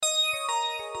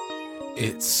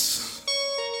It's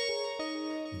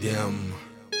them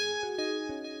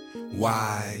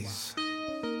wise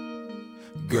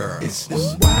girls. It's them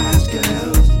wise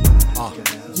girls.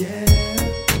 Yeah.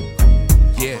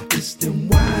 Yeah. It's them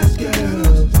wise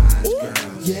girls.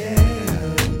 Yeah.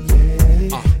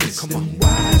 It's Come them on.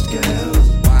 wise girls.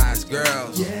 Wise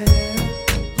girls. Yeah.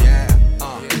 Yeah.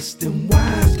 It's them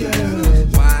wise girls.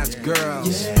 Wise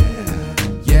girls.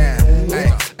 Yeah.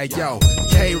 Yeah. Hey, yo.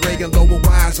 K. Reagan, Lower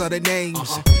Wise are the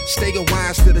names. Staying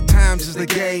wise to the times is the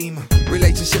game.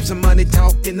 Relationships and money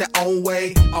talk in their own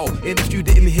way. Oh, and if you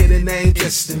didn't hear the name,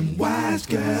 just Them wise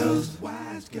girls.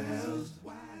 Wise girls.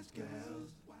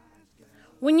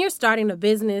 When you're starting a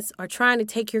business or trying to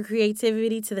take your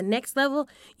creativity to the next level,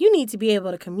 you need to be able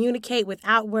to communicate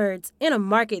without words in a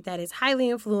market that is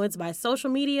highly influenced by social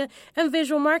media and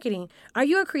visual marketing. Are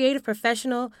you a creative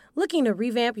professional looking to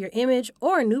revamp your image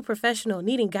or a new professional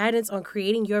needing guidance on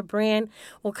creating your brand?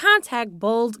 Well, contact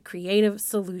Bold Creative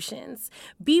Solutions.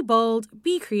 Be bold,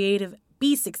 be creative,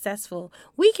 be successful.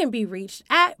 We can be reached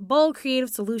at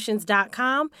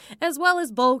boldcreativesolutions.com as well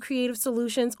as Bold Creative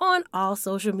Solutions on all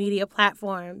social media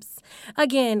platforms.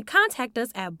 Again, contact us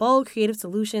at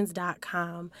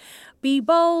boldcreativesolutions.com. Be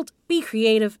bold, be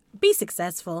creative, be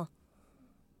successful.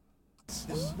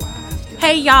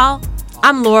 Hey y'all,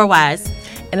 I'm Laura Wise.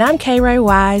 And I'm K-Ray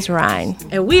Wise Ryan.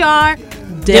 And we are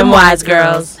Dem Wise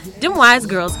Girls. Dem Wise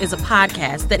Girls is a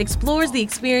podcast that explores the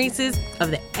experiences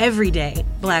of the everyday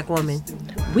Black woman.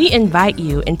 We invite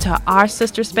you into our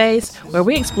sister space where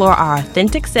we explore our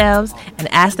authentic selves and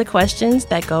ask the questions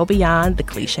that go beyond the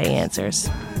cliche answers.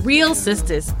 Real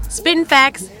sisters, spitting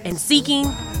facts and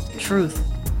seeking truth.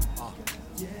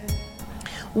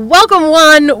 Welcome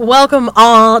one, welcome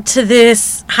all to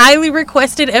this highly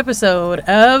requested episode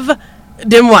of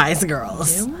Dem Wise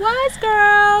Girls. Dem Wise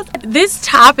Girls. This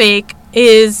topic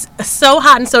is so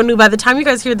hot and so new. By the time you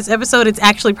guys hear this episode, it's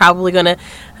actually probably going to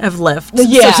have left.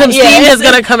 Yeah, some steam is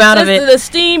going to come out of it. The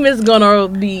steam is going to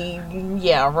be,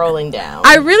 rolling down.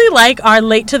 I really like our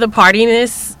late to the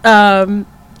partiness.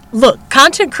 Look,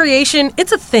 content creation,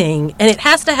 it's a thing, and it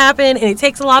has to happen, and it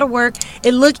takes a lot of work.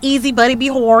 It look easy, but it be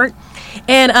hard.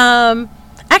 And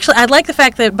actually, I like the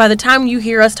fact that by the time you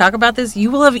hear us talk about this, you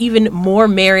will have even more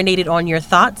marinated on your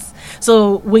thoughts.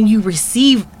 So when you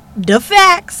receive the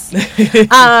facts,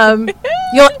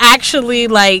 you'll actually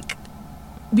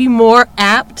be more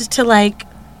apt to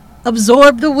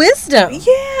absorb the wisdom. Yeah.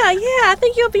 I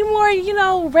think you'll be more,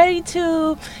 ready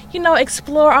to,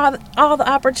 explore all the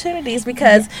opportunities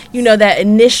because, that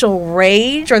initial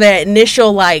rage or that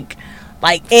initial frustration,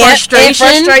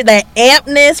 that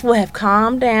ampness will have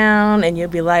calmed down and you'll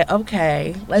be like,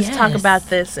 okay, let's talk about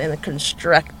this in a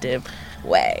constructive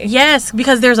way. Yes,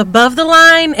 because there's above the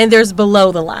line and there's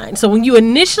below the line. So when you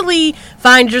initially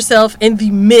find yourself in the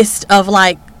midst of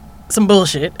some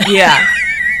bullshit. Yeah.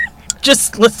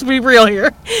 Just let's be real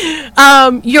here.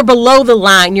 You're below the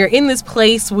line. You're in this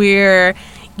place where,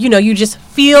 you just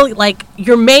feel like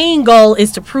your main goal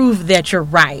is to prove that you're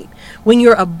right. When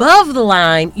you're above the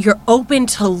line, you're open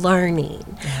to learning.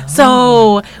 Oh.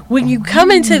 So when you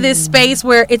come into this space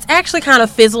where it's actually kind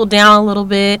of fizzled down a little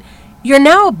bit, you're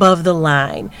now above the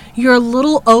line. You're a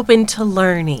little open to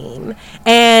learning.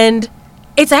 And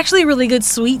it's actually a really good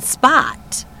sweet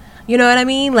spot. You know what I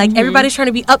mean? Everybody's trying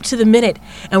to be up to the minute.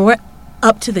 And we're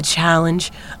up to the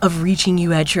challenge of reaching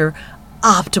you at your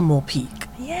optimal peak.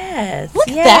 Yes. Look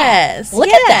at that. Look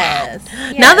at that.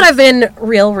 Yes. Now that I've been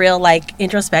real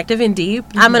introspective and deep,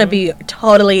 I'm going to be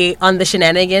totally on the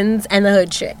shenanigans and the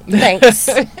hood shit. Thanks.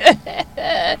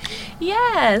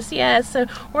 Yes. So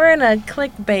we're in a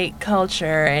clickbait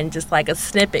culture and just a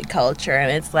snippet culture,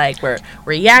 and it's we're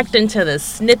reacting to the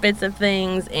snippets of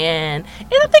things, and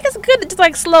I think it's good to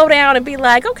just slow down and be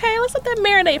okay, let's let that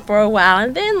marinate for a while,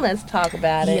 and then let's talk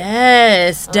about it.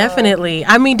 Yes, definitely.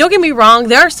 I mean, don't get me wrong.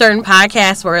 There are certain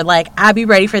podcasts where I'd be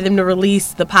ready for them to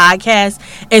release the podcast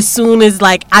as soon as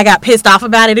I got pissed off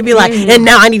about it. It'd be and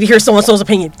now I need to hear so-and-so's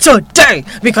opinion today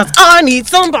because I need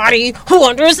somebody who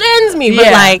understands me.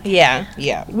 But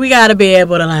we gotta be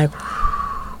able to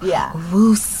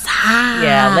woosah.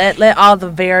 Yeah, let all the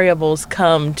variables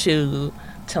come to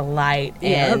light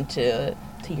and to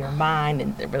your mind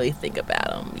and to really think about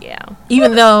them. Yeah.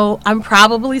 Even though I'm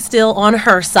probably still on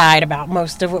her side about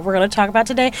most of what we're going to talk about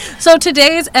today. So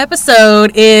today's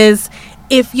episode is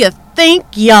If You Think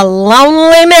You're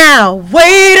Lonely Now,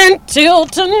 Wait Until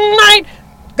Tonight,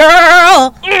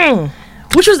 Girl.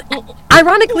 Which was,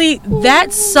 ironically,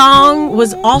 that song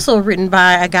was also written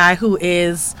by a guy who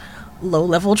is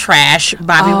low-level trash,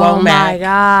 Bobby Womack. Oh, my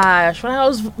gosh. When I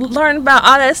was learning about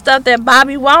all that stuff that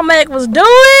Bobby Womack was doing,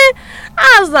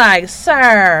 I was like,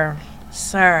 sir,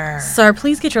 Sir,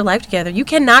 please get your life together. You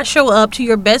cannot show up to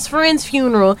your best friend's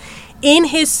funeral in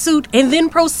his suit and then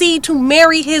proceed to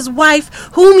marry his wife,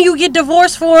 whom you get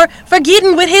divorced for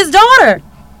getting with his daughter.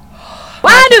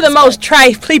 Why do the most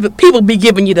trife people be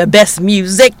giving you the best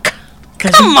music?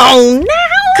 Come on now.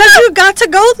 Because you got to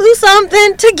go through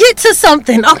something to get to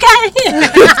something, okay? You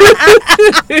got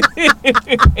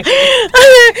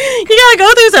to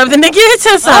go through something to get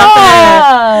to something.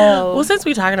 Oh. Well, since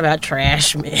we're talking about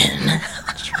trash men.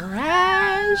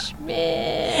 Trash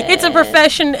men. It's a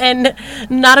profession and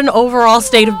not an overall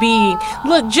state of being.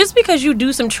 Look, just because you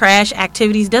do some trash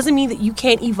activities doesn't mean that you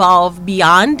can't evolve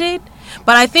beyond it.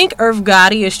 But I think Irv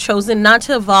Gotti has chosen not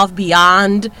to evolve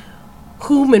beyond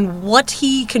whom and what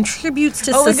he contributes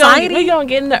to society. We're going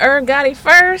to get into Irv Gotti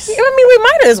first? I mean, we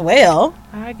might as well.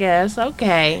 I guess.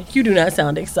 Okay. You do not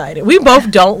sound excited. We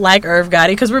both don't like Irv Gotti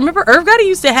because remember, Irv Gotti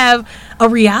used to have a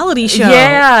reality show.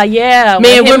 Yeah.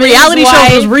 Man, when reality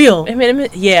shows was real. Him and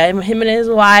his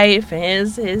wife and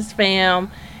his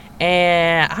fam.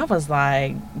 And I was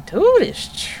like, dude is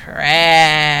trash.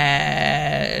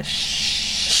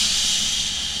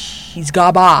 He's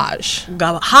garbage.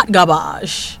 Hot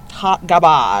garbage. Hot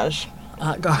garbage.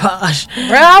 Hot garbage.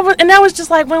 And that was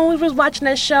just like when we was watching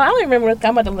that show. I don't even remember.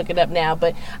 I'm about to look it up now.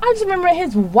 But I just remember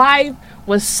his wife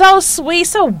was so sweet,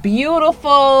 so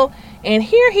beautiful. And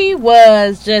here he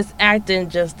was just acting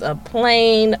just a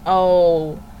plain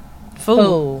old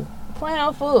fool. Plain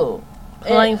old fool.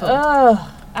 Plain fool.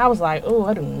 I was like, oh,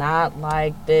 I do not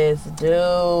like this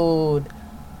dude.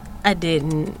 I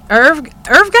didn't. Irv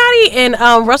Gotti and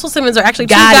Russell Simmons are actually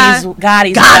two guys.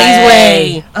 Gotti's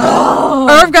way. Oh.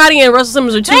 Irv Gotti and Russell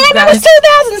Simmons are two guys. That was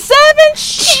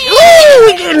 2007? Ooh,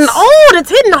 we're getting old.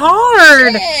 It's hitting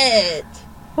hard. Shit.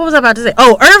 What was I about to say?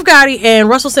 Oh, Irv Gotti and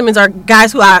Russell Simmons are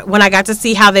guys who when I got to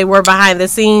see how they were behind the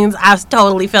scenes, I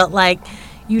totally felt like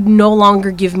you no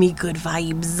longer give me good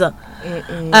vibes.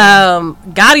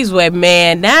 Gotti's Way,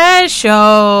 man, that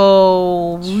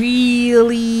show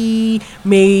really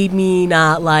made me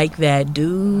not like that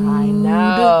dude. I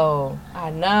know,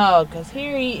 because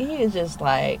here he is just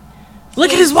like,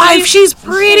 look at his wife. She's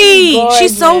pretty.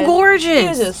 She's so gorgeous. He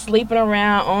was just sleeping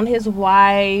around on his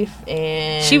wife,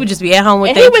 and she would just be at home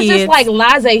with their kids. And he was just like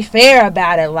laissez-faire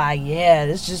about it. Like, yeah,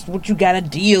 it's just what you gotta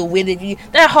deal with.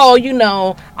 That whole,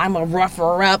 I'm a rough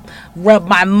her up, rub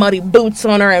my muddy boots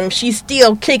on her, and if she's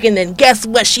still kicking, then guess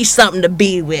what? She's something to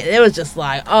be with. It was just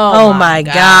like, oh my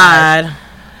God.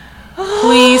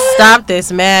 Please stop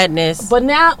this madness. But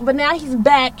now he's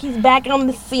back. He's back on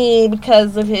the scene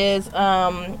because of his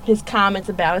comments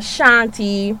about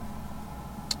Ashanti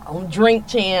on Drink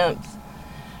Champs,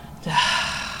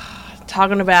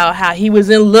 talking about how he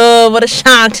was in love with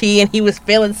Ashanti and he was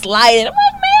feeling slighted. I'm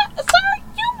like, man, sir,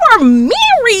 you were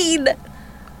married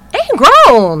and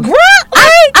grown.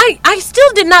 I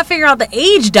still did not figure out the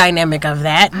age dynamic of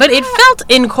that, but it felt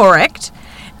incorrect,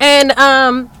 and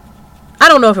I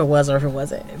don't know if it was or if it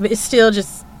wasn't. But it's still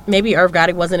just, maybe Irv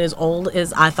Gotti wasn't as old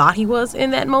as I thought he was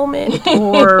in that moment.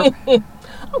 Or oh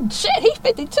shit, he's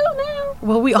 52 now.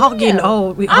 Well, we all getting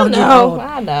old. I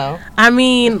know. I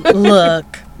mean,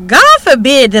 look, God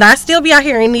forbid that I still be out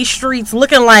here in these streets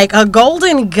looking like a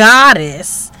golden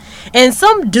goddess and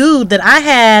some dude that I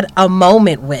had a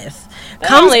moment with.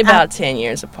 Only about 10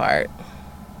 years apart.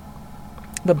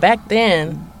 But back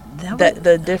then,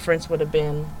 the difference would have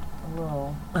been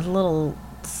a little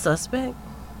suspect.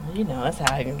 That's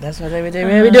what they be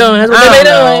doing. That's what they be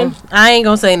doing. I ain't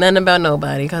gonna say nothing about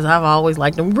nobody because I've always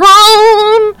liked them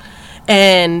grown,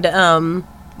 and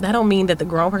that don't mean that the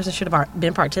grown person should have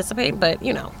been participating. But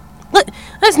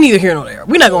that's neither here nor there.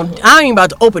 We're not gonna. I ain't about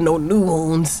to open no new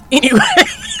wounds anyway.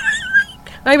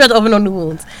 I ain't about to open no new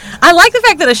wounds. I like the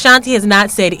fact that Ashanti has not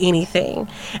said anything,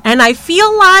 and I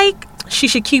feel like she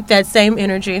should keep that same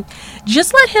energy.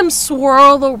 Just let him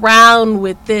swirl around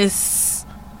with this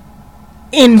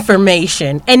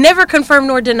information and never confirm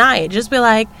nor deny it. Just be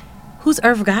like, who's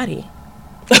Irv Gotti?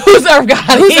 Who's Irv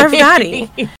Gotti? Who's Irv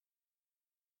Gotti?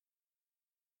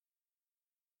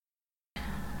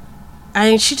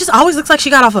 I mean, she just always looks like she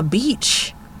got off a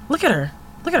beach. Look at her.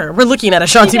 We're looking at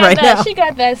Ashanti right now. She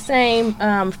got that same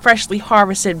freshly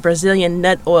harvested Brazilian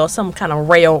nut oil, some kind of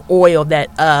rare oil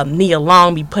that Nia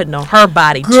Long be putting on her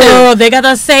body, too. Girl, they got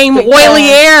the same oily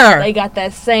air. They got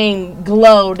that same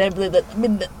glow. They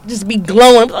just be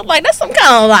glowing. I'm like, that's some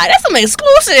kind of that's some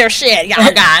exclusive shit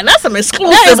y'all got. That's some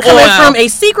exclusive that is coming oil. from a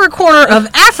secret corner of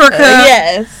Africa.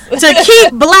 Yes. To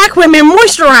keep black women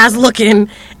moisturized looking.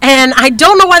 And I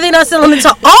don't know why they're not selling it to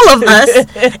all of us.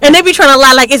 And they be trying to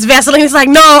lie like it's Vaseline. It's like,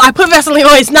 no, I put Vaseline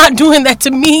on. It's not doing that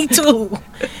to me, too.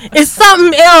 It's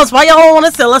something else. Why y'all don't want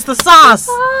to sell us the sauce?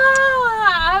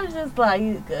 was like,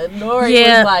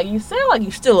 Nori was like, you sound like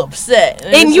you still upset.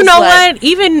 And you know what?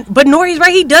 But Nori's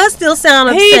right. He does still sound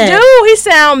upset. He do.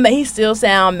 He still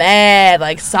sound mad,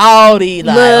 like salty.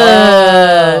 Like,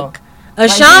 look,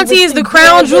 Ashanti is the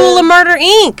crown jewel of Murder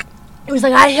Inc. It was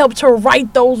like, I helped her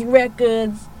write those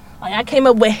records. Like, I came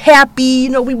up with Happy. You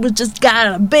know, we was just got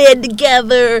out of bed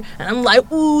together. And I'm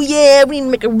like, ooh, yeah, we need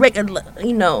to make a record,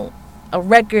 you know, a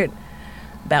record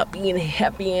about being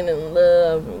happy and in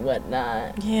love and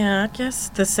whatnot. Yeah, I guess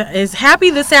is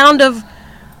Happy the sound of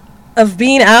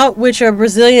being out with your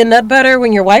Brazilian nut butter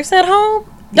when your wife's at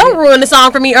home? Don't ruin the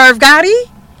song for me, Irv Gotti.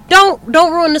 Don't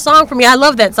ruin the song for me. I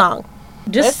love that song.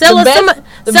 Just sell us some of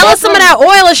that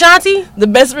oil, Ashanti. The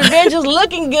best revenge is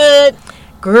looking good.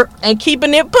 Girl, and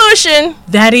keeping it pushing.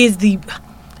 That is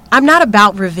I'm not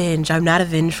about revenge. I'm not a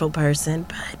vengeful person,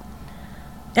 but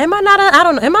am I not? I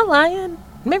don't know. Am I lying?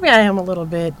 Maybe I am a little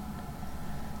bit.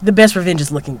 The best revenge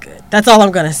is looking good. That's all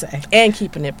I'm gonna say. And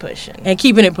keeping it pushing. It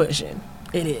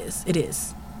is.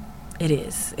 It's.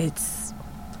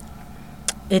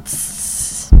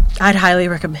 I'd highly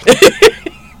recommend it.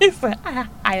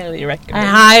 I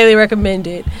highly recommend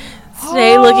it.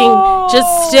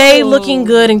 Stay looking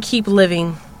good and keep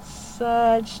living.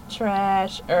 Such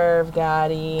trash, Irv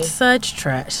Gotti. Such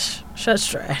trash.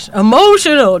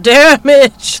 Emotional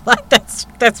damage. Like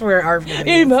that's where Irv Gotti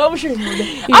is. Emotional.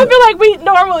 I feel like we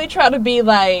normally try to be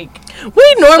like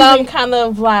some kind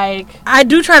of like. I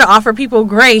do try to offer people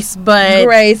grace, but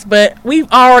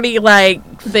we've already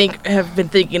have been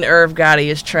thinking Irv Gotti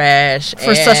is trash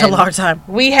for such a long time.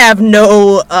 We have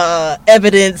no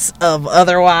evidence of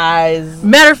otherwise.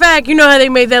 Matter of fact, you know how they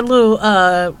made that little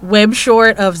web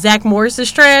short of Zach Morris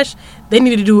is trash? They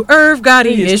need to do Irv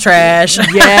Gotti is trash.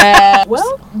 Yeah.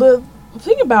 Well, the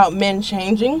thing about men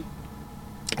changing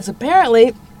is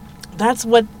apparently that's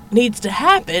what needs to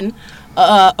happen.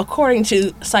 According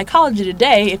to Psychology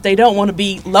Today, if they don't want to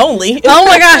be lonely. Oh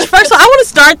my gosh. First of all, I want to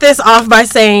start this off by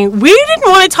saying we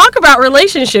didn't want to talk about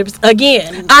relationships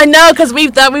again. I know, because we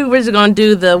thought we were just going to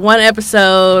do the one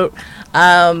episode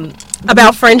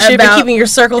about friendship and keeping your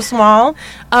circle small.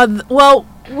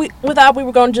 We thought we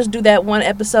were going to just do that one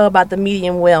episode about the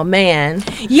medium well man.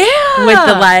 Yeah.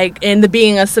 With and the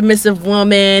being a submissive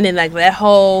woman and that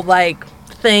whole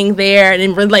thing there and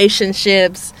in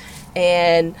relationships.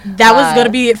 And that was going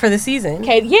to be it for the season.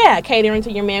 Catering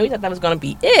to your man. We thought that was going to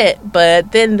be it.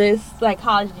 But then this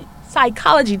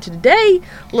Psychology Today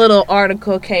little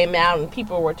article came out and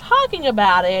people were talking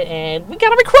about it, and we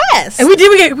got a request. And we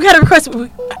got a request.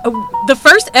 The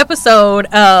first episode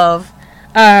of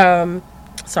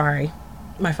sorry,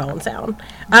 my phone sound.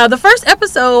 The first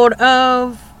episode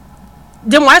of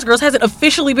Dem Wise Girls hasn't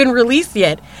officially been released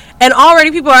yet, and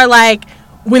already people are like,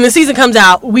 when the season comes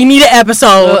out, we need an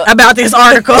episode about this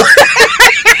article.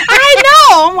 I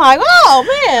know. I'm like, oh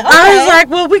man. Okay. I was like,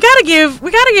 well, we gotta give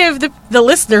the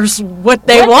listeners what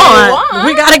they want.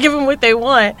 We gotta give them what they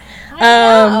want.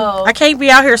 I can't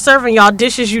be out here serving y'all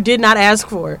dishes you did not ask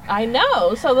for. I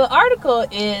know. So the article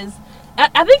is,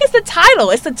 I think it's the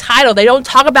title. It's the title. They don't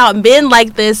talk about men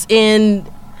like this in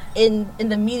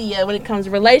the media when it comes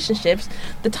to relationships.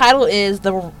 The title is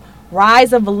The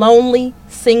Rise of Lonely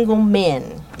Single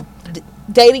Men.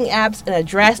 Dating apps and a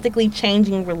drastically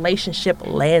changing relationship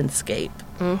landscape.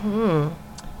 Mm-hmm.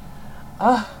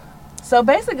 So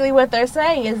basically what they're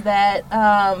saying is that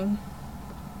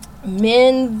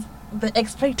the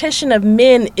expectation of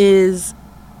men is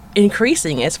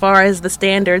increasing as far as the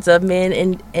standards of men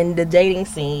in the dating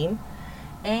scene.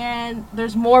 And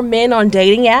there's more men on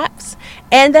dating apps.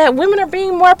 And that women are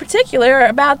being more particular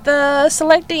about the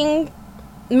selecting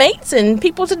mates and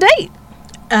people to date.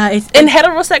 In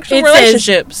heterosexual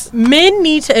relationships. Men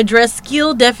need to address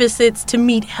skill deficits to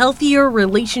meet healthier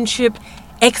relationship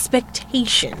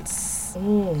expectations.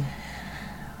 Mm.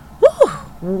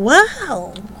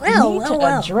 Wow.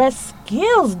 Address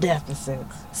skills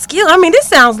deficits. This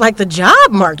sounds like the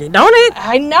job market, don't it?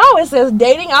 I know. It says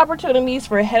dating opportunities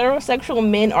for heterosexual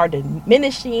men are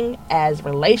diminishing as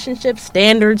relationship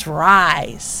standards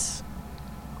rise.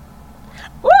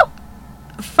 Woo!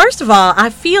 First of all, I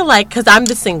feel like, because I'm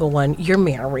the single one, you're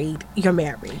married. And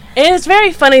it's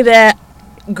very funny that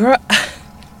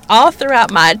all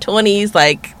throughout my 20s,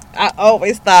 I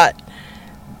always thought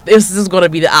this is going to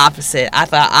be the opposite. I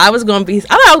thought I was going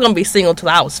to be single till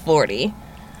I was 40.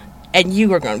 And you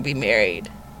were going to be married.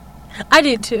 I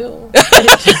did too.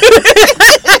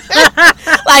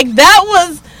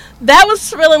 That was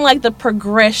feeling like the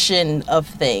progression of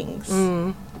things.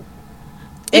 Mm.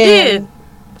 It did.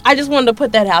 I just wanted to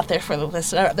put that out there for the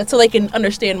listener so they can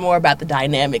understand more about the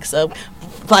dynamics of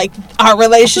like our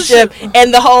relationship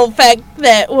and the whole fact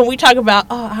that when we talk about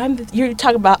you're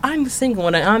talking about I'm the single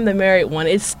one and I'm the married one,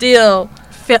 it still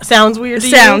sounds weird to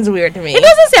you? Sounds weird to me. It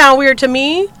doesn't sound weird to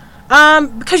me,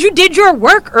 because you did your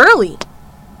work early.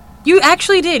 You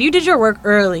actually did. You did your work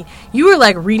early. You were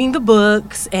like reading the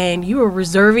books and you were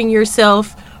reserving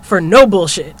yourself for no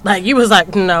bullshit. Like, you was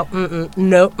like, no. And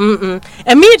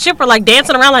me and Chip were like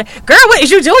dancing around like, girl, what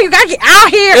is you doing? You gotta get out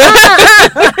here.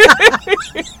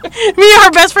 Me and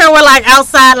her best friend were like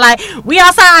outside, like, we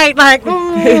outside, like,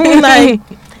 like.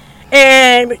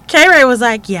 And K-Ray was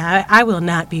like, yeah, I will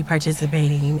not be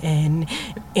participating in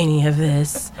any of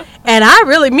this. And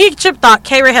me and Chip thought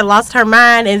K-Ray had lost her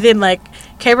mind, and then like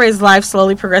K-Ray's life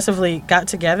slowly, progressively got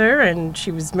together, and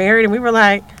she was married, and we were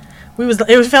like,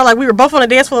 it felt like we were both on the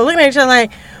dance floor looking at each other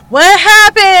like, what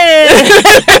happened?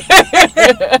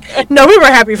 No, we were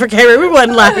happy for K-Ray. We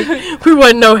wasn't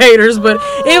no haters, but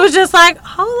it was just like,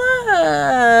 hold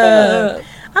up.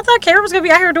 I thought Kara was going to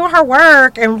be out here doing her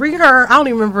work and read her. I don't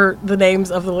even remember the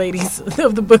names of the ladies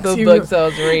of the books I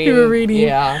was reading. You were reading.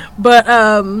 Yeah. But,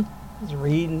 I was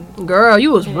reading. Girl,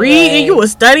 you was reading. You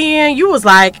was studying. You was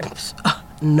like,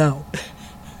 no.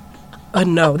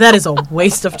 No, that is a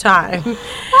waste of time.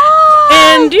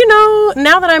 And,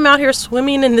 now that I'm out here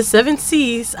swimming in the 7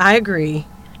 seas, I agree.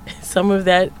 Some of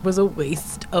that was a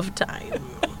waste of time.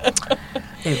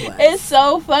 It was. It's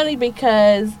so funny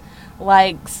because,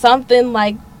 like, something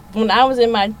like when I was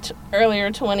in my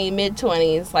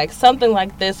mid-20s, like, something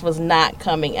like this was not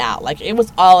coming out. Like, it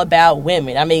was all about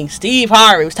women. I mean, Steve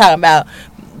Harvey was talking about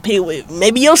people,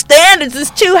 maybe your standards is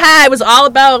too high. It was all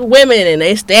about women and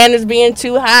their standards being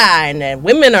too high, and that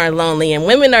women are lonely and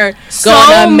women are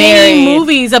so many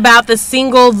movies about the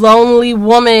single lonely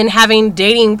woman having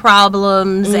dating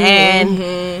problems,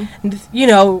 and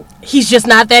he's just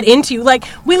not that into you. Like,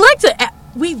 we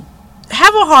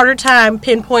have a harder time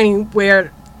pinpointing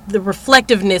where the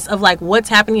reflectiveness of like what's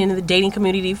happening in the dating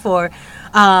community for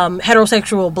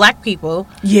heterosexual black people,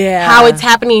 how it's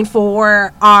happening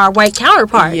for our white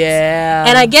counterparts,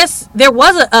 and I guess there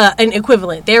was an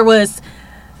equivalent. There was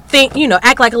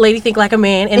act like a lady, think like a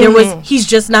man, and there was he's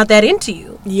just not that into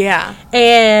you,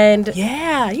 and it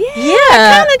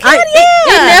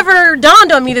never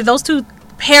dawned on me that those two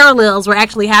parallels were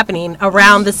actually happening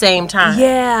around the same time,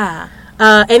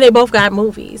 and they both got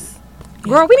movies.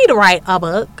 Girl, we need to write a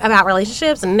book about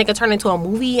relationships and nigga turn into a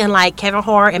movie, and like Kevin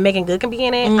Hart and Megan Good can be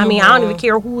in it. I mean, I don't even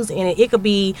care who's in it. It could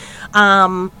be, look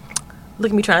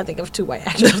at me trying to think of 2 white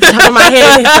actors off the top of my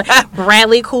head. It's like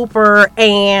Bradley Cooper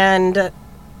and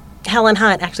Helen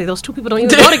Hunt. Actually, those 2 people don't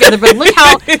even go together, but look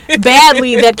how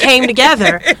badly that came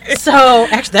together. So,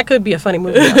 actually, that could be a funny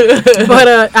movie, though.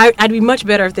 But I'd be much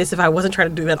better at this if I wasn't trying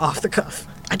to do that off the cuff.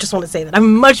 I just want to say that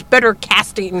I'm much better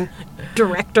casting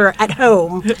director at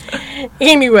home.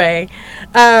 Anyway,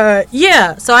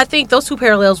 so I think those 2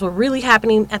 parallels were really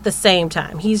happening at the same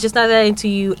time. He's just not that into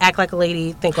you, act like a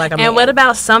lady, think like a man. And what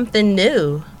about Something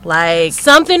New? Like,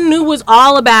 Something New was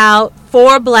all about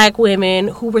 4 black women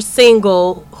who were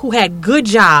single, who had good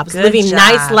jobs, living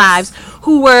nice lives,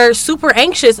 who were super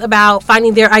anxious about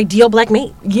finding their ideal black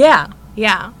mate.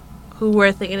 Who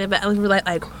were thinking about,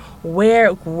 like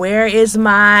where is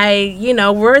my,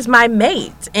 where's my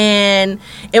mate? And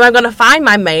am I going to find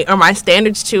my mate? Are my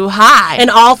standards too high?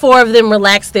 And all 4 of them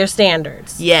relaxed their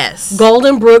standards. Yes.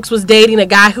 Golden Brooks was dating a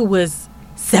guy who was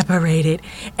separated.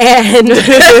 And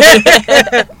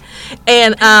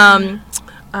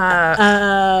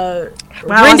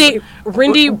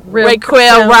Rindy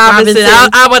Raquel Robinson.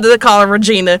 I wanted to call her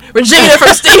Regina from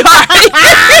Steve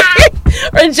Harvey.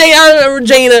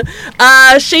 Regina.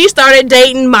 She started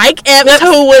dating Mike Epps,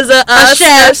 who was a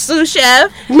sous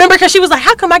chef. Remember, because she was like,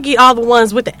 how come I get all the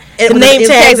ones with the name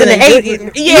tags and the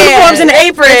uniforms and the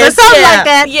aprons or something like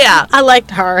that? Yeah. I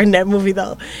liked her in that movie,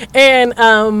 though. And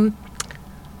Sanaa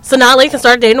Lathan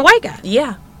started dating a white guy.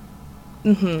 Yeah.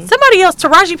 Somebody else,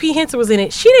 Taraji P. Henson, was in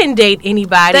it. She didn't date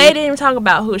anybody. They didn't even talk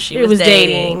about who she was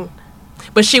dating.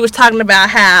 But she was talking about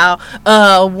how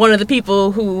one of the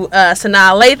people who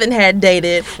Sanaa Lathan had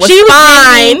dated was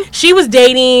fine. She was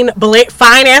dating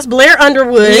fine-ass Blair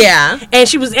Underwood. Yeah. And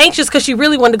she was anxious because she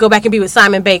really wanted to go back and be with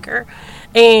Simon Baker.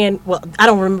 And, well, I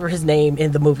don't remember his name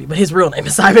in the movie, but his real name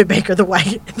is Simon Baker,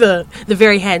 the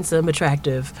very handsome,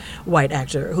 attractive white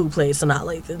actor who plays Sanaa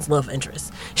Lathan's love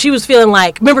interest. She was feeling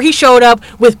like, remember, he showed up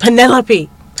with Penelope.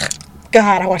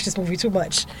 God, I watched this movie too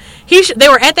much. They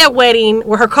were at that wedding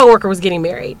where her coworker was getting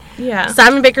married. Yeah.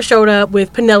 Simon Baker showed up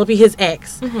with Penelope, his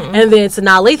ex. And then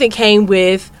Sanaa Lathan came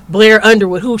with Blair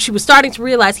Underwood, who she was starting to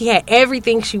realize he had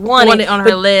everything she wanted on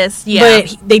her list. Yeah.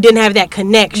 But they didn't have that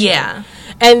connection. Yeah.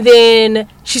 And then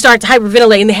she started to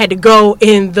hyperventilate, and they had to go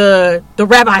in the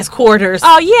rabbi's quarters.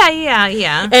 Oh,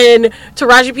 yeah. And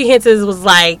Taraji P. Henson was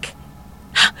like,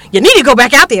 you need to go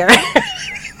back out there.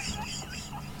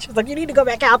 She was like, you need to go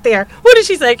back out there. What did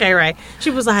she say, K-Ray? She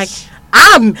was like,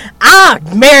 I'll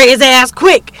marry his ass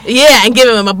quick. Yeah, and give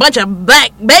him a bunch of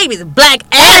black babies. Black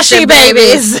ashy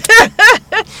babies.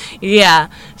 Yeah.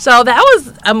 So that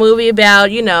was a movie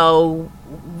about, you know,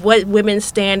 what women's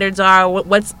standards are,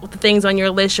 what's the things on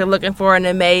your list you're looking for in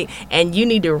a mate, and you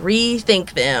need to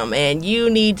rethink them, and you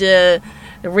need to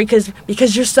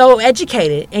because you're so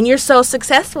educated and you're so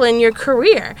successful in your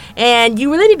career, and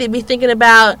you really need to be thinking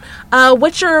about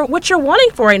what you're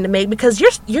wanting for in a mate, because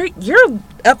you're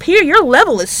up here, your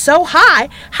level is so high.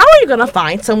 How are you going to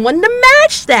find someone to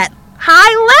match that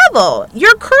high level?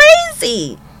 You're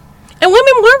crazy. And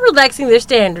women were relaxing their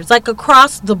standards, like,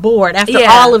 across the board after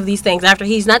all of these things. After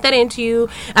he's not that into you,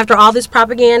 after all this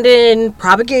propaganda and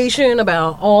propagation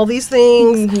about all these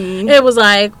things, it was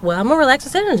like, well, I'm going to relax the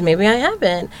standards. Maybe I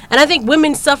haven't. And I think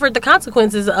women suffered the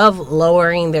consequences of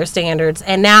lowering their standards.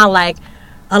 And now, like,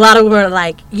 a lot of women are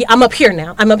like, yeah, I'm up here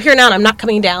now. I'm up here now, and I'm not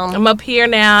coming down. I'm up here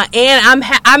now, and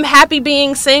I'm happy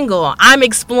being single. I'm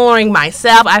exploring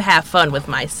myself. I have fun with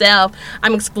myself.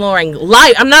 I'm exploring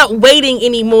life. I'm not waiting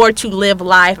anymore to live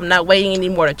life. I'm not waiting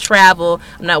anymore to travel.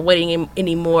 I'm not waiting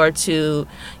anymore to,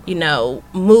 you know,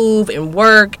 move and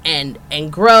work and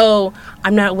grow.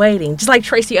 I'm not waiting. Just like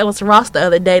Tracy Ellis Ross the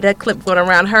other day, that clip going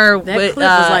around her with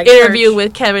interview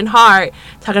with Kevin Hart,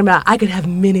 talking about, I could have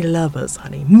many lovers,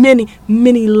 honey, many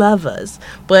lovers.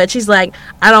 But she's like,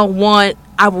 I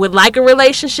would like a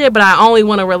relationship, but I only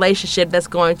want a relationship that's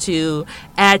going to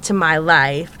add to my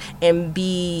life and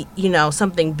be, you know,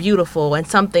 something beautiful and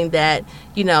something that,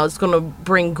 you know, is going to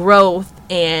bring growth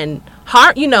and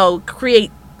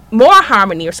create more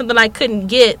harmony, or something I couldn't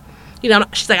get. You know,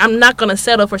 she's like, I'm not going to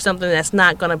settle for something that's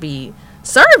not going to be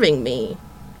serving me.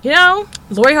 You know?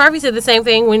 Lori Harvey said the same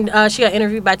thing when she got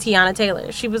interviewed by Tiana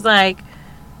Taylor. She was like,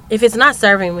 if it's not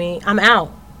serving me, I'm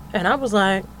out. And I was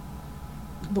like,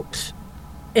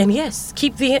 and yes,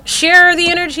 share the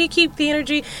energy, keep the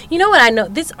energy. You know what I know?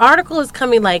 This article is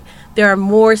coming like there are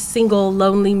more single,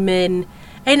 lonely men.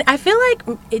 And I feel like,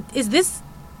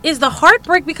 is the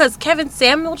heartbreak because Kevin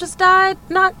Samuel just died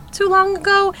not too long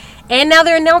ago, and now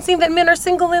they're announcing that men are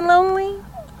single and lonely?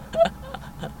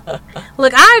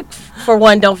 Look, I, for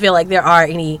one, don't feel like there are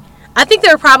any. I think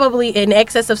there are probably in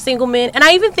excess of single men, and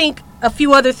I even think a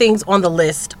few other things on the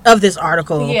list of this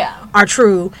article are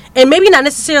true, and maybe not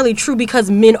necessarily true because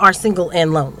men are single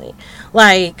and lonely.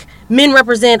 Like, men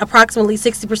represent approximately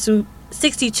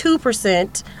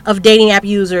 62% of dating app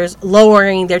users,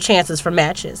 lowering their chances for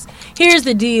matches. Here's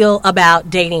the deal about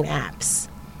dating apps.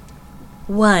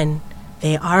 1,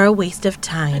 they are a waste of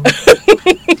time.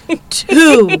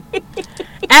 2,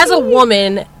 as a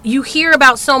woman, you hear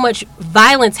about so much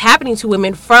violence happening to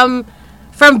women from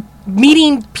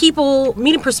meeting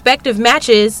prospective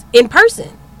matches in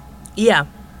person. Yeah.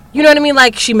 You know what I mean?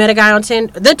 Like, she met a guy on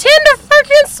Tinder. The Tinder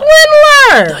freaking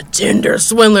swindler! The Tinder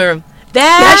swindler.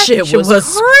 That shit was crazy.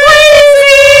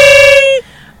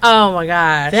 Oh my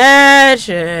gosh. That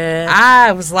shit.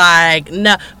 I was like,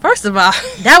 no. First of all,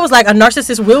 that was like a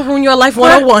narcissist will ruin your life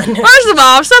 101. First of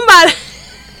all, if somebody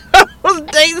was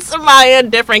dating somebody in a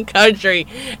different country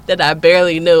that I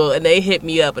barely knew, and they hit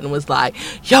me up and was like,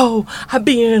 yo, I'm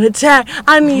being attacked.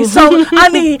 I need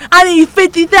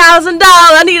 $50,000.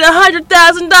 I need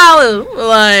 $100,000.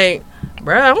 Like,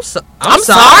 bro, I'm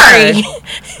sorry.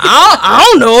 I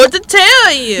don't know what to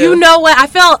tell you. You know what? I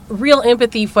felt real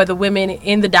empathy for the women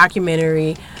in the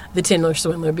documentary, The Tinder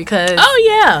Swindler, because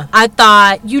I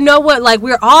thought, you know what? Like,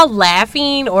 we're all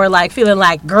laughing or like feeling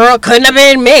like, girl, couldn't have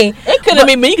been me. It couldn't have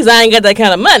been me because I ain't got that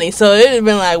kind of money. So it'd have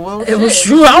been like, well, it was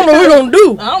true. I don't know what you're gonna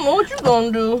do. I don't know what you're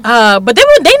gonna do. But they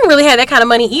didn't really have that kind of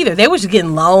money either. They were just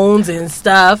getting loans and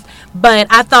stuff. But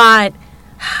I thought,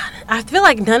 I feel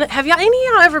like any of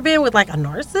y'all ever been with like a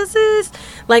narcissist?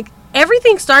 Like,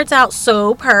 everything starts out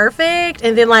so perfect,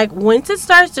 and then like once the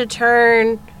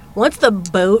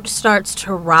boat starts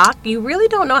to rock, you really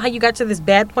don't know how you got to this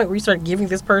bad point where you start giving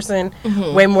this person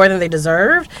way more than they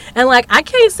deserved. And like, I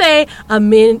can't say a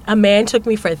man took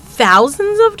me for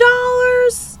thousands of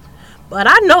dollars, but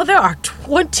I know there are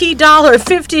 $20,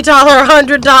 $50,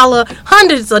 $100,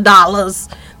 hundreds of dollars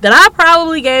that I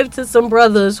probably gave to some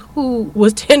brothers who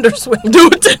was Tinder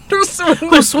swindled. Who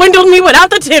swindled me without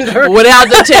the Tinder. Without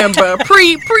the Tinder.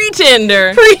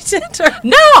 Pre-Tinder. Pre-Tinder.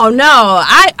 No.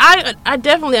 I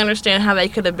definitely understand how they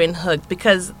could have been hooked,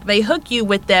 because they hook you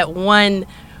with that one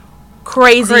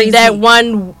crazy. That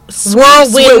one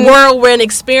whirlwind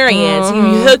experience.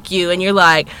 He hook you, and you're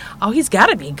like, oh, he's got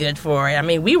to be good for it. I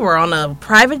mean, we were on a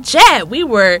private jet. We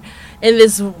were in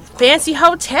this fancy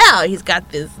hotel. He's got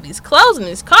these clothes and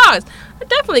these cars. I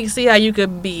definitely see how you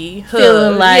could be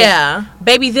feeling like,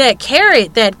 baby, that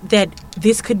carrot, that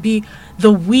this could be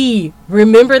the we.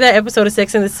 Remember that episode of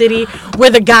Sex and the City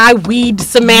where the guy weed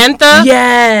Samantha?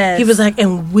 Yes. He was like,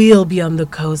 and we'll be on the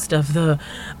coast of the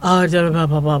blah, blah,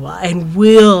 blah, blah, blah, and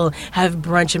we'll have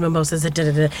brunch and mimosas, and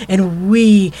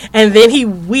then he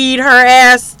weed her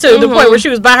ass to the point where she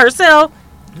was by herself.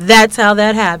 That's how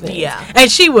that happened. Yeah.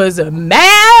 And she was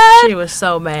mad. She was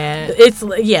so mad. It's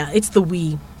the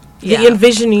we. The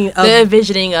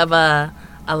envisioning of a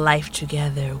life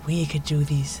together. We could do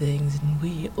these things, and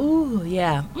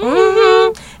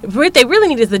What they really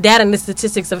need is the data and the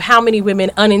statistics of how many women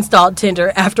uninstalled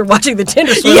Tinder after watching the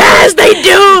Tinder swindle. Yes, they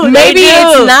do. Maybe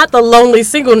it's not the lonely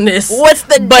singleness. What's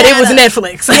the data? But it was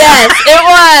Netflix. Yes,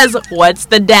 it was. What's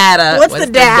the data? What's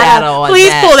the data?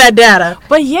 Please pull that data.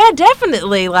 But yeah,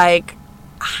 definitely, like,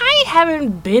 I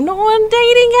haven't been on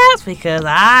dating apps because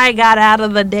I got out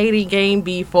of the dating game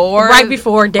before. Right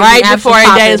before dating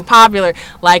is popular.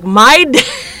 Like I'm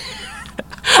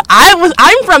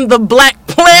from the Black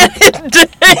Planet.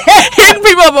 Hitting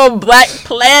people up on Black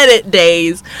Planet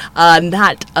days,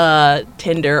 not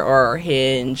Tinder or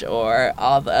Hinge or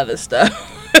all the other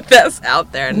stuff that's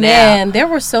out there now. Man, there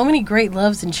were so many great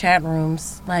loves in chat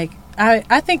rooms. Like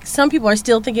I think some people are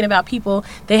still thinking about people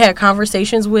they had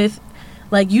conversations with.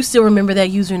 Like, you still remember that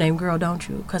username, girl, don't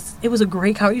you? Because it was a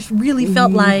great conversation. You really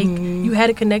felt like you had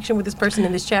a connection with this person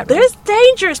in this chat room. There's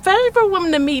danger, especially for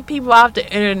women, to meet people off the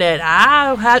internet.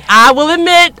 I will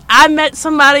admit, I met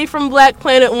somebody from Black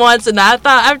Planet once, and I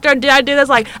thought after I did, I was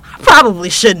like, I probably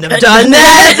shouldn't have done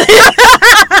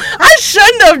that. I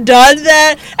shouldn't have done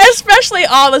that. Especially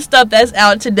all the stuff that's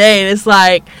out today. It's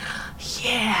like,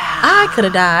 yeah, I could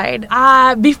have died.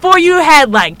 Before you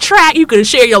had like track, you could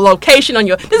share your location on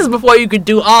your. This is before you could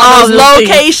do all those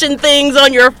location things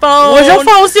on your phone. Was your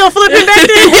phone still flipping back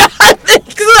then? Yeah, I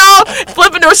think so.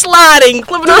 Flipping or sliding. It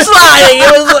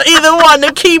was either one.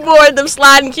 The keyboard, the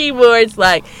sliding keyboards.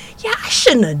 Like, yeah, I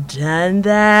shouldn't have done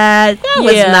that. That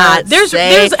was not there's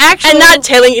actually, and not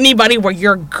telling anybody where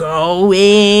you're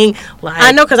going. Like,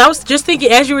 I know, because I was just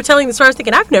thinking as you were telling the story, I was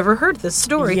thinking I've never heard this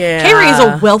story. Yeah. Carrie is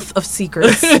a wealth of secrets.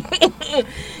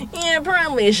 Yeah,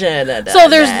 probably should have done So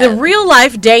there's the real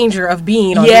life danger of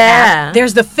being on the app.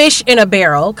 There's the fish in a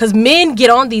barrel, because men get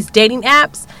on these dating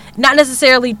apps not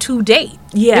necessarily to date.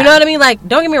 Yeah, you know what I mean? Like,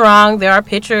 don't get me wrong, there are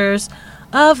pictures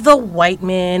of the white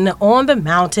men on the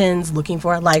mountains looking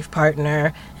for a life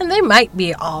partner, and they might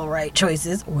be all right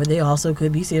choices, or they also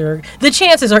could be serial. The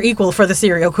chances are equal for the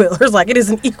serial killers. Like, it is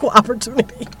an equal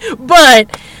opportunity.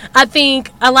 But I think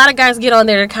a lot of guys get on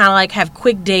there to kind of like have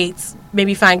quick dates,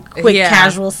 maybe find quick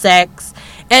casual sex,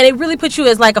 and it really puts you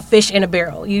as like a fish in a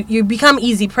barrel. You become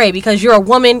easy prey because you're a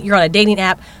woman, you're on a dating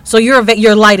app, so your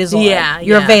light is on.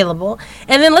 You're available.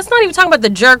 And then let's not even talk about the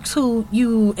jerks who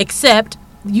you accept.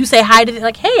 You say hi to them,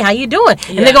 like, hey, how you doing?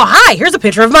 And they go, hi, here's a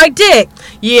picture of my dick.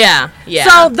 Yeah.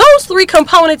 So those three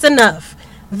components enough.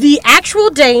 The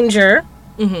actual danger,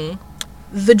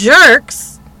 the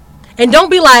jerks, and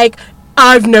don't be like,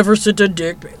 I've never sent a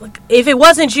dick. Like, if it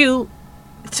wasn't you,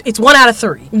 it's 1 out of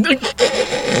 3.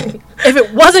 If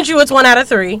it wasn't you, it's 1 out of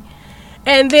 3.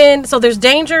 And then, so there's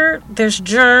danger, there's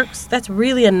jerks. That's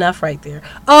really enough right there.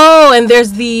 Oh, and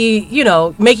there's the,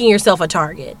 making yourself a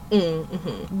target.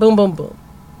 Boom, boom, boom.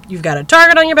 You've got a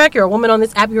target on your back. You're a woman on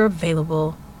this app. You're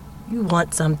available. You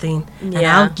want something, and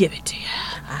I'll give it to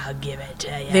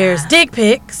you. There's dick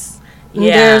pics.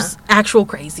 There's actual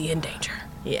crazy and danger.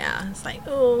 Yeah, it's like,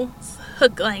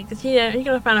 hook, like, you're going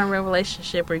to find a real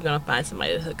relationship, or you're going to find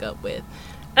somebody to hook up with.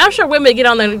 And I'm sure women get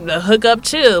on the hook up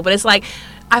too, but it's like,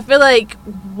 I feel like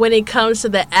when it comes to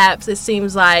the apps, it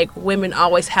seems like women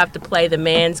always have to play the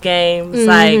man's game. It's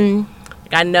like,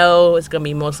 I know it's going to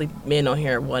be mostly men on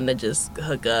here wanting to just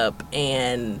hook up,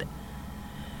 and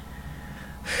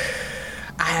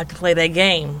I have to play that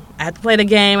game. I have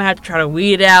to try to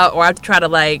weed it out, or I have to try to,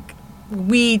 like,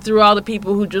 weed through all the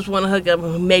people who just want to hook up,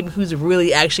 maybe who's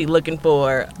really actually looking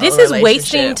for this is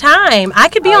wasting time. I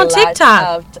could be on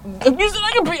TikTok. I could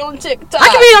be on TikTok. I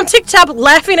could be on TikTok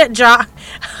laughing at John.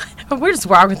 We're just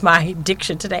wrong with my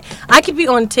diction today. I could be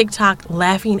on TikTok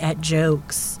laughing at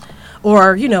jokes,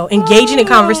 or engaging in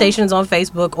conversations on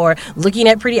Facebook, or looking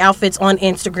at pretty outfits on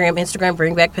Instagram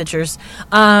bring back pictures.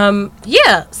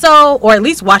 So, or at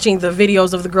least watching the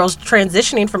videos of the girls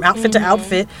transitioning from outfit to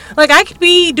outfit. Like, I could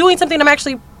be doing something I'm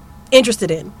actually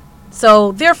interested in,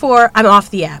 so therefore I'm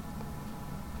off the app.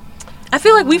 I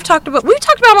feel like we've talked about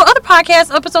on other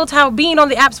podcast episodes how being on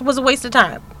the apps was a waste of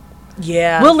time.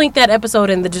 Yeah. We'll link that episode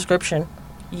in the description.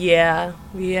 Yeah,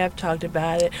 we have talked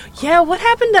about it. Yeah, what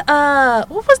happened to,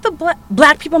 what was the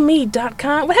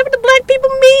blackpeoplemeet.com? What happened to Black People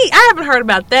Meet? I haven't heard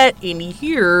about that in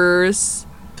years.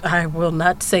 I will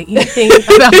not say anything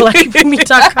about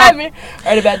blackpeoplemeet.com. I haven't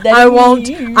heard about that. I won't.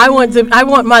 I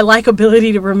want my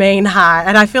likability to remain high,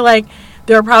 and I feel like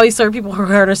there are probably certain people who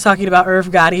heard us talking about Irv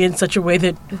Gotti in such a way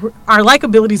that our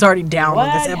likability is already down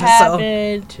on this episode. What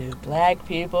happened to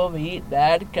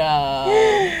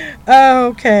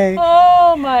blackpeoplemeet.com? Okay.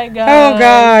 Oh my gosh. Oh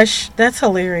gosh, that's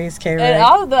hilarious, K-Ray.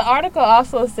 And the article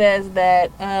also says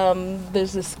that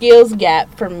there's a skills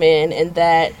gap for men, and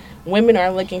that women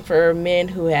are looking for men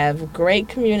who have great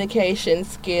communication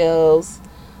skills,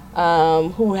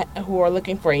 who are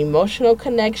looking for emotional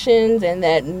connections, and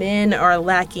that men are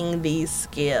lacking these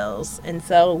skills, and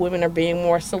so women are being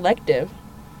more selective.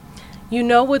 You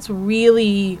know what's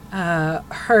really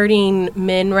hurting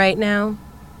men right now?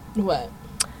 What?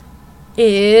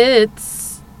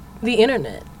 It's the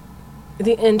internet.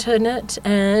 The internet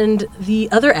and the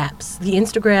other apps, the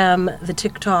Instagram, the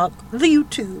TikTok, the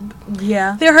YouTube.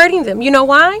 Yeah. They're hurting them. You know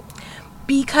why?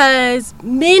 Because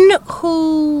men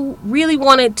who really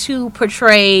wanted to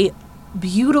portray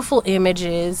beautiful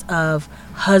images of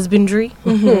husbandry,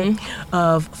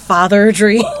 of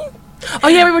fatherry. Oh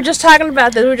yeah, we were just talking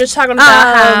about this. We were just talking about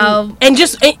how, and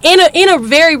just in a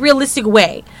very realistic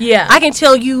way. Yeah. I can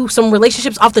tell you some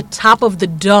relationships off the top of the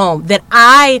dome that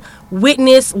I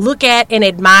witness, look at, and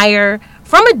admire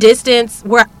from a distance,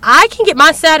 where I can get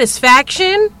my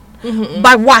satisfaction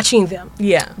by watching them.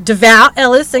 Yeah. Devout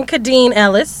Ellis and Kadeen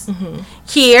Ellis.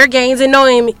 Kier Gaines and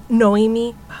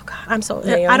Noemi. Oh God, I'm so.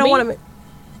 Naomi? I don't want to.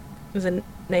 Is it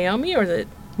Naomi or is it?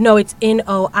 No, it's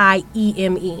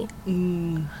Noieme.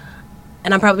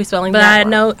 And I'm probably spelling But that I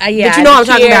know, yeah. But you know what I'm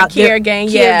talking about. Kier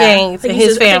Gaines, Kier Gaines and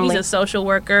his family. I think he's a social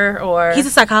worker, or He's a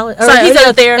psychologist. So He's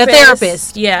a a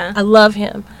therapist. Yeah. I love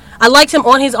him. I liked him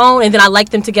on his own, and then I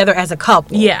liked them together as a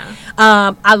couple. Yeah.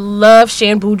 I love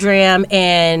Shan Boudram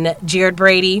and Jared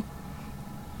Brady.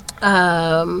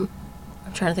 I'm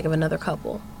trying to think of another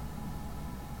couple.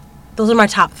 Those are my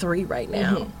top 3 right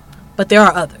now. But there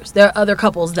are others. There are other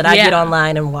couples that I get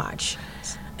online and watch.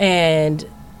 And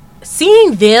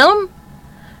seeing them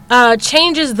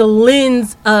changes the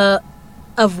lens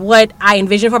of what I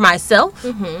envision for myself.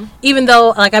 Even though,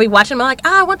 like, I be watching them, I'm like,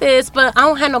 I want this, but I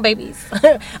don't have no babies.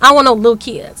 I don't want no little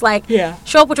kids. Like,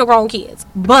 show up with your grown kids.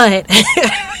 But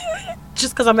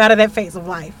just because I'm out of that phase of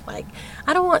life, like,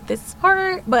 I don't want this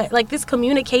part, but like this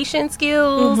communication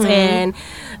skills and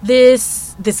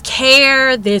this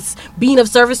care, this being of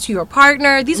service to your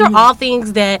partner, these are all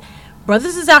things that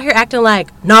brothers is out here acting like,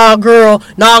 nah girl,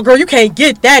 you can't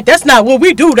get that. That's not what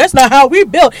we do. That's not how we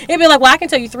build. It'd be like, well, I can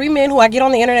tell you 3 men who I get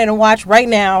on the internet and watch right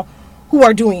now who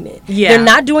are doing it. Yeah. They're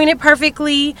not doing it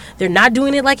perfectly. They're not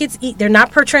doing it like they're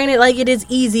not portraying it like it is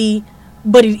easy,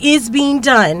 but it is being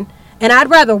done. And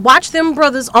I'd rather watch them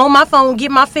brothers on my phone,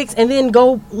 get my fix, and then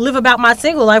go live about my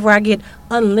single life where I get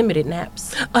unlimited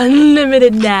naps.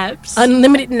 Unlimited naps.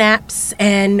 Unlimited naps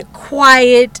and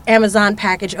quiet Amazon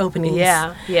package openings.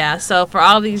 Yeah. So for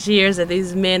all these years that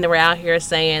these men that were out here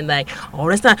saying like,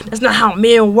 oh, that's not how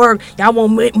men work. Y'all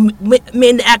want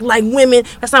men to act like women.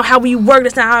 That's not how we work.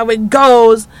 That's not how it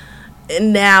goes.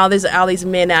 And now there's all these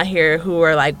men out here who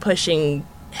are like pushing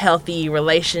healthy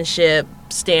relationship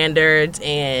standards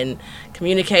and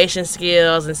communication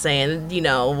skills and saying, you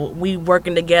know, we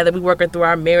working together, we working through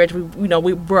our marriage,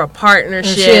 we're a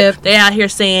partnership. They out here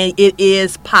saying it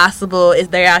is possible.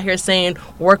 They're out here saying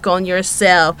work on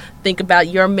yourself, think about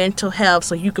your mental health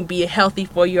so you can be healthy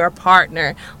for your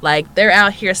partner. Like, they're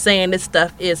out here saying this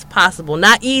stuff is possible,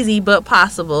 not easy but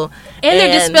possible. And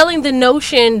they're dispelling the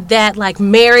notion that like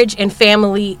marriage and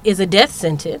family is a death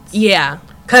sentence. Yeah.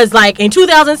 Because, like, in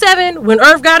 2007, when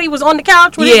Irv Gotti was on the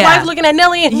couch with his wife looking at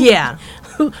Nelly and... Yeah.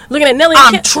 looking at Nelly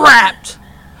I'm trapped.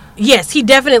 Yes, he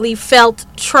definitely felt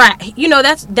trapped. You know,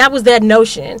 that was that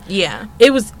notion. Yeah.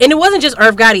 It wasn't just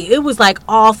Irv Gotti. It was, like,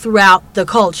 all throughout the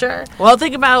culture. Well,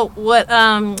 think about what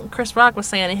Chris Rock was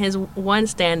saying in his one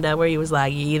stand-up where he was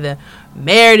like, you're either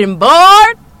married and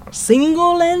bored or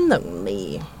single and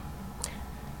lonely.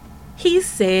 He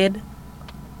said...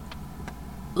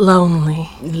 Lonely,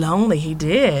 he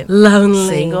did. Lonely,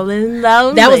 single and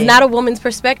lonely. That was not a woman's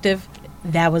perspective.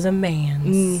 That was a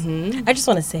man's. I just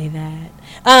want to say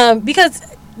that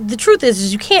because the truth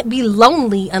is you can't be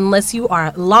lonely unless you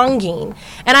are longing.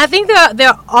 And I think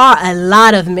there are a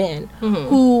lot of men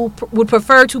who would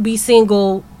prefer to be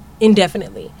single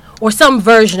indefinitely, or some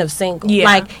version of single. Yeah.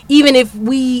 Like even if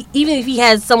he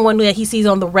has someone that he sees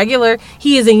on the regular,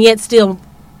 he isn't yet still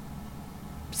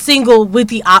single with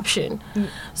the option.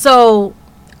 So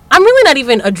I'm really not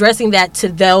even addressing that to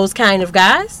those kind of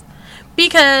guys,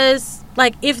 because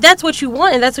like if that's what you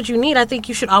want and that's what you need, I think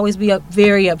you should always be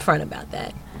very upfront about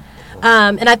that.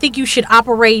 And I think you should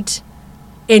operate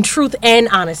in truth and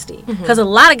honesty, because a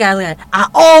lot of guys are like, I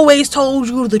always told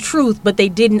you the truth, but they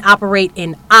didn't operate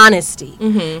in honesty,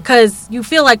 because you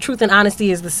feel like truth and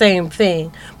honesty is the same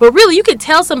thing, but really you could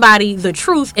tell somebody the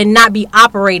truth and not be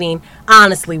operating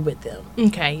honestly with them.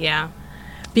 Okay, yeah.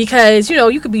 Because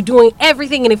you could be doing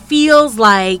everything and it feels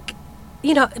like,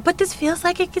 but this feels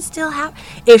like it could still happen.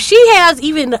 If she has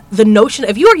even the notion,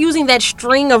 if you are using that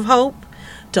string of hope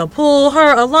to pull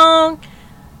her along,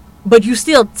 but you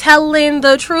still telling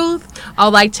the truth. Oh,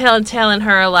 like telling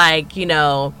her, like,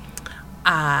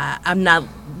 I'm not,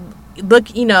 look,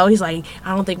 he's like,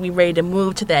 I don't think we're ready to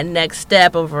move to that next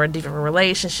step over a different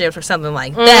relationship or something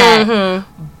like that.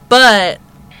 But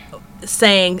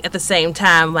saying at the same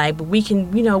time, like, but we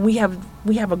can, we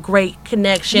have a great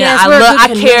connection. Yes, I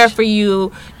care for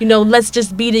you. Let's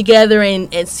just be together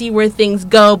and see where things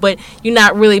go. But you're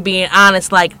not really being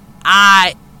honest. Like,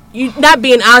 you're not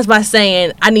being honest by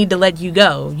saying, I need to let you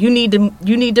go. You need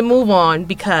to move on,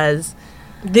 because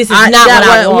this is not what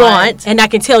I want. And I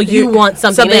can tell you want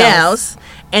something else.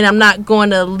 And I'm not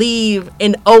going to leave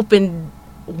an open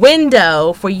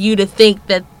window for you to think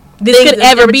that this could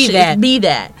ever be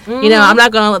that. I'm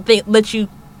not going to let you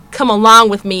come along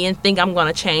with me and think I'm going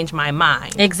to change my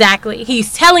mind. Exactly.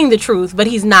 He's telling the truth, but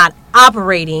he's not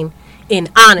operating in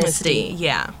honesty.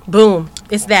 Yeah. Boom.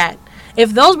 It's that.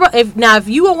 If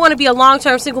you want to be a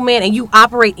long-term single man and you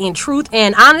operate in truth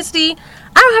and honesty,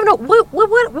 I don't have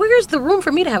where's the room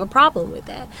for me to have a problem with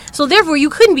that? So therefore, you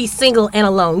couldn't be single and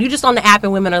alone. You're just on the app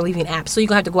and women are leaving apps, so you're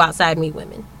gonna have to go outside and meet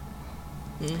women.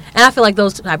 And I feel like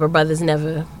those type of brothers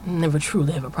never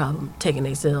truly have a problem taking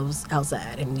themselves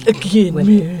outside and meeting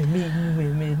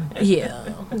women.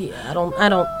 Yeah. I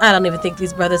don't even think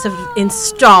these brothers have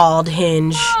installed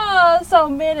Hinge. Oh, so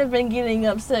men have been getting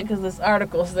upset because this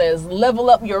article says,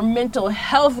 level up your mental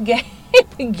health game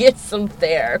and get some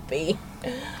therapy.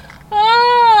 So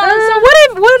what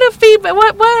are the feedback?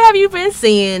 What have you been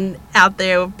seeing out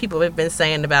there? People have been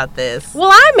saying about this. Well,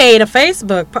 I made a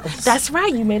Facebook post. That's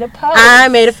right, you made a post. I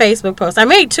made a Facebook post. I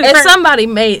made two. And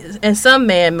some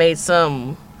man made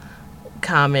some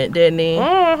comment, didn't he?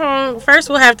 First,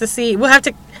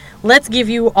 let's give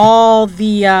you all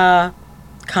the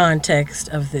context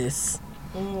of this.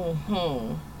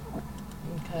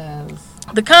 Because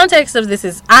the context of this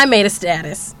is I made a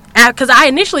status. Because I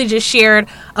initially just shared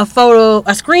a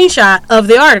screenshot of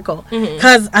the article.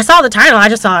 Because I saw the title, I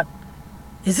just thought,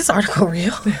 is this article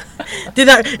real?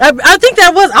 I think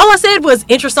that was, all I said was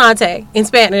interessante in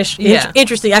Spanish. Yeah.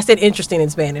 Interesting. I said interesting in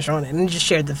Spanish on it and just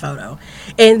shared the photo.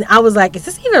 And I was like, is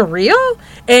this even real?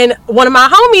 And one of my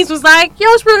homies was like, yo,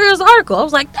 it's real, here's the article. I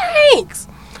was like, thanks.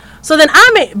 So then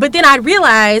but then I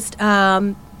realized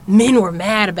men were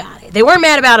mad about it. They weren't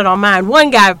mad about it on mine. One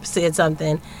guy said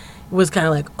something, was kind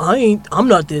of like, I'm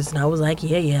not this. And I was like,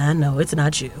 yeah, I know, it's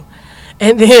not you.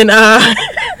 And then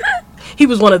he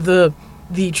was one of the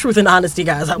truth and honesty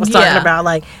guys I was talking about,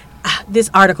 like, this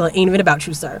article ain't even about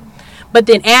you, sir. But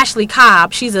then Ashley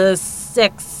Cobb, she's a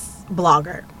sex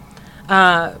blogger.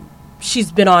 She's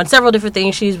been on several different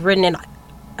things. She's written in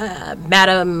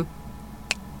Madame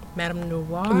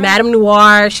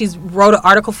Noir. She's wrote an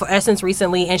article for Essence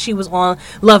recently, and she was on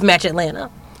Love Match Atlanta.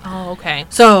 Oh, okay.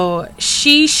 So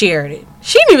she shared it.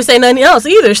 She didn't even say nothing else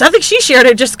either. I think she shared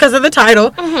it just because of the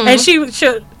title. And she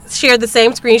shared the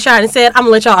same screenshot and said, I'm going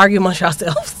to let y'all argue amongst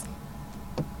yourselves.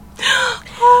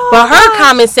 But her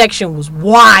comment section was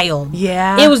wild.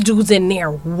 Yeah. It was dudes in there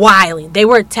wilding. They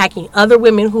were attacking other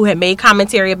women who had made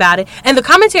commentary about it. And the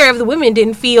commentary of the women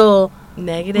didn't feel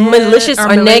negative, malicious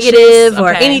or negative or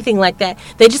anything like that.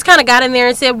 They just kind of got in there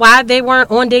and said why they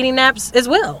weren't on dating apps as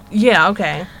well. Yeah,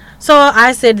 okay. So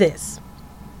I said this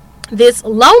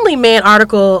Lonely Man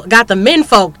article got the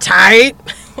menfolk tight.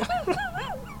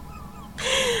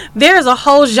 There's a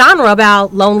whole genre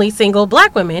about lonely single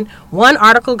black women. One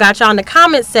article got y'all in the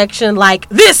comment section like,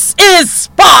 this is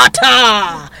Sparta.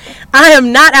 I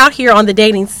am not out here on the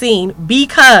dating scene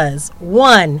because,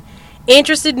 1,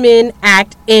 interested men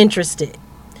act interested.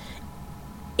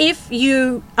 If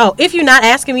you're not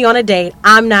asking me on a date,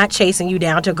 I'm not chasing you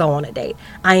down to go on a date.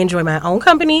 I enjoy my own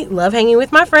company, love hanging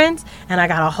with my friends, and I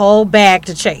got a whole bag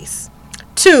to chase.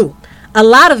 2, a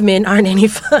lot of men aren't any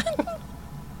fun.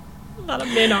 A lot of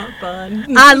men aren't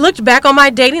fun. I looked back on my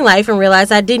dating life and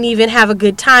realized I didn't even have a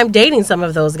good time dating some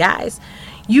of those guys.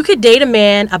 You could date a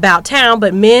man about town,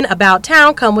 but men about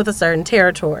town come with a certain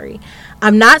territory.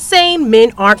 I'm not saying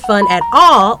men aren't fun at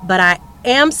all, but I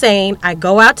am saying I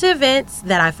go out to events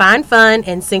that I find fun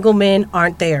and single men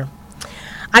aren't there.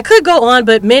 I could go on,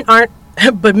 but men aren't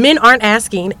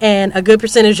asking, and a good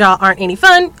percentage of y'all aren't any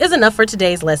fun is enough for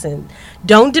today's lesson.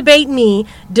 Don't debate me,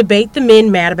 debate the men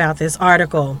mad about this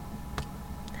article.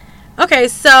 Okay,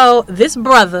 so this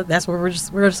brother, that's where we're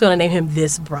just going to name him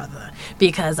this brother,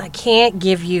 because I can't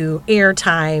give you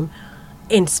airtime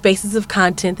in spaces of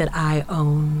content that I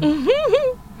own.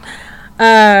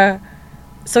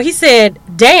 So he said,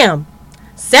 damn,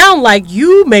 sound like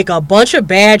you make a bunch of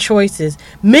bad choices.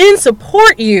 Men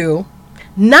support you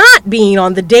not being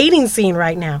on the dating scene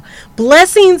right now.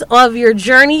 Blessings of your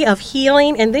journey of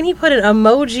healing. And then he put an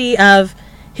emoji of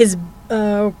his,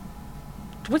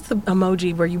 what's the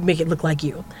emoji where you make it look like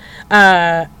you?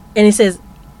 And he says,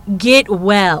 get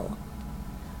well.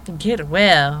 Get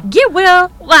well. Get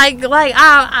well. Like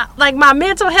my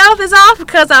mental health is off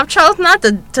because I've chosen not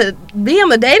to be on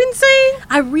the dating scene.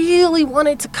 I really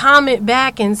wanted to comment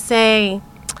back and say,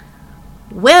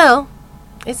 well,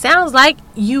 it sounds like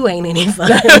you ain't any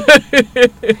fun.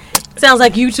 Sounds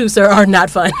like you two, sir, are not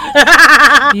fun.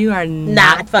 You are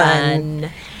not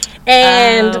fun.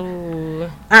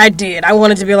 And I did. I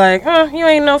wanted to be like, oh, you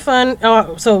ain't no fun.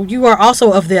 So you are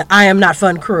also of the I am not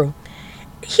fun crew.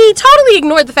 He totally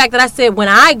ignored the fact that I said when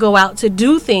I go out to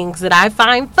do things that I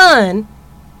find fun,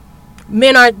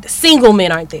 single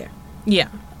men aren't there. Yeah.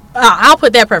 I'll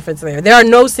put that preference there. There are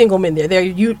no single men there.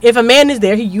 If a man is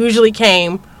there, he usually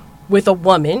came with a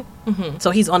woman. Mm-hmm. So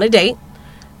he's on a date.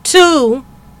 2,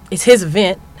 it's his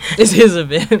event. It's his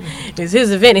event. It's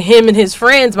his event. And him and his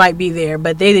friends might be there,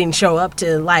 but they didn't show up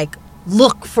to, like,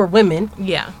 look for women.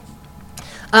 Yeah.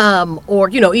 Or,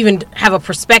 even have a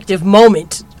perspective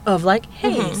moment of like,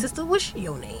 hey, sister, what's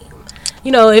your name?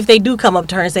 If they do come up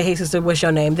to her and say, hey, sister, what's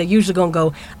your name? They're usually going to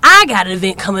go, I got an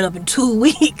event coming up in 2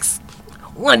 weeks.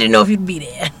 Wanted to know if you'd be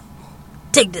there.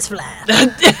 Take this flyer.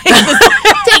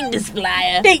 Take this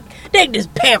flyer. Take this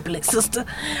pamphlet, sister.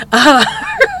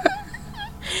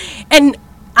 And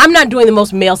I'm not doing the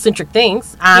most male-centric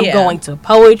things. I'm going to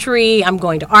poetry. I'm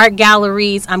going to art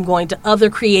galleries. I'm going to other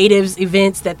creatives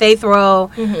events that they throw.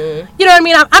 Mm-hmm. You know what I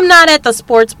mean? I'm not at the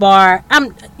sports bar.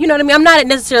 You know what I mean? I'm not at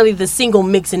necessarily the single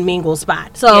mix and mingle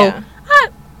spot. So I'm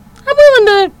willing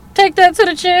to take that to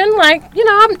the chin. Like,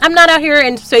 I'm not out here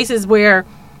in spaces where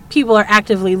people are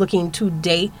actively looking to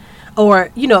date.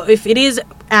 Or, if it is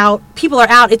out, people are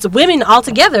out, it's women all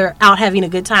together out having a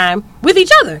good time with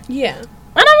each other. Yeah.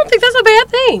 And I don't think that's a bad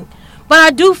thing. But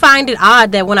I do find it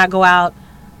odd that when I go out,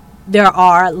 there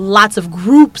are lots of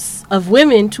groups of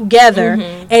women together.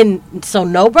 Mm-hmm. And so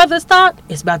no brothers thought,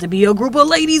 it's about to be a group of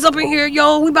ladies up in here.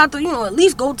 Yo, we about to, at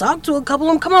least go talk to a couple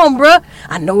of them. Come on, bruh.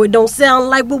 I know it don't sound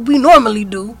like what we normally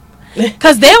do.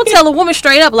 Because they'll tell a woman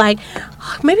straight up, like,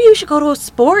 oh, maybe you should go to a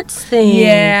sports thing.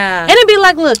 Yeah. And it'd be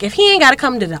like, look, if he ain't got to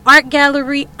come to the art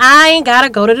gallery, I ain't got to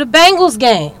go to the Bengals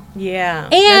game. Yeah,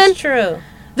 and that's true.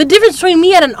 The difference between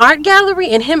me at an art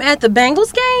gallery and him at the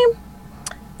Bengals game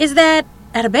is that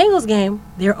at a Bengals game,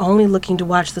 they're only looking to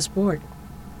watch the sport.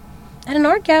 At an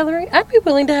art gallery, I'd be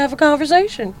willing to have a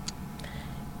conversation.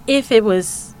 If it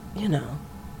was,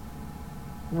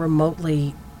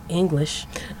 remotely English.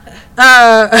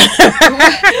 What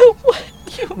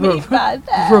do you mean by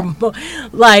that?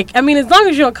 Like, I mean, as long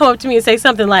as you don't come up to me and say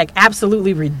something like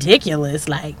absolutely ridiculous,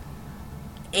 like,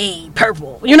 hey,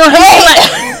 purple. You know what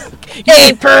I'm saying?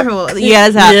 Hey, purple. Yeah,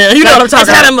 that's how. Yeah, you know what I'm talking about.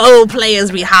 That's how about. them old players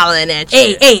be hollering at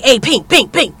you. Hey, pink.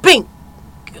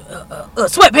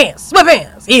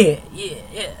 Sweatpants. Yeah.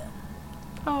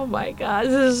 Oh my God,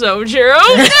 this is so true.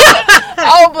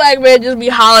 Old black men just be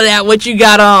hollering at what you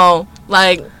got on.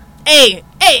 Like, hey,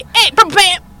 purple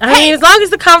pants. I mean, as long as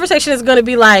the conversation is going to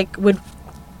be like with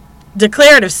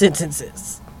declarative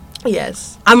sentences.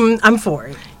 Yes. I'm for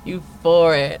it. You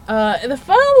for it.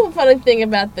 The funny thing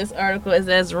about this article is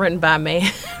that it's written by a man.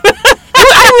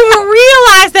 I didn't even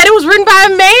realize that it was written by a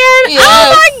man. Yes.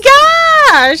 Oh my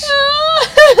gosh.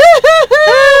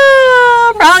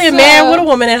 Probably a man with a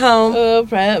woman at home.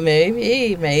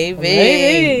 Maybe.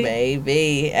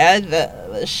 And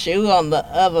the shoe on the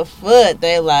other foot,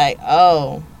 they like,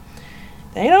 oh,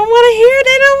 they don't want to hear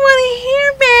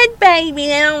Bad Baby.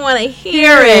 They don't want to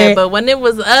hear it. But when it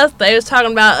was us, they was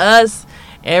talking about us.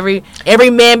 Every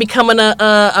man becoming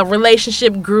a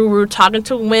relationship guru, talking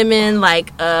to women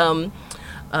like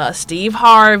Steve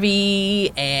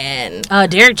Harvey and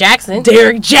Derek Jackson.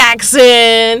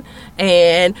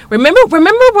 And remember when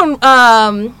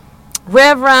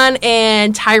Reverend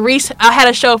and Tyrese had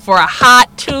a show for a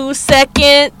hot 2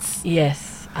 seconds?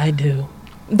 Yes, I do.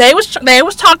 They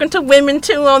was talking to women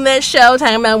too on that show,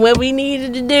 talking about what we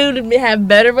needed to do to have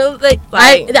better.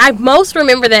 I most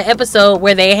remember that episode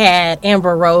where they had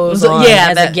Amber Rose on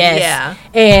as a guest,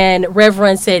 and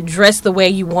Reverend said, "Dress the way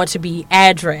you want to be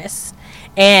addressed,"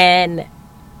 and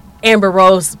Amber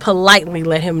Rose politely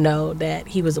let him know that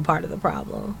he was a part of the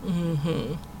problem.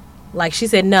 Mm-hmm. Like she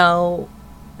said, no,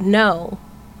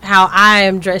 how I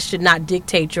am dressed should not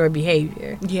dictate your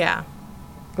behavior. Yeah,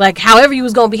 like however you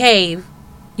was gonna behave.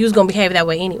 You was going to behave that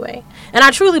way anyway. And I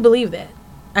truly believe that.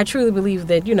 I truly believe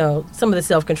that, some of the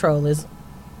self-control is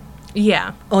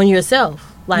on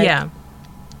yourself. Like,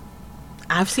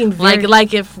 I've seen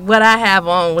like if what I have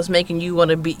on was making you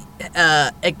want to be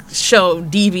show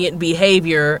deviant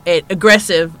behavior,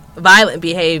 aggressive, violent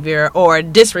behavior, or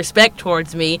disrespect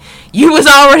towards me, you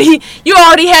already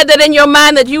had that in your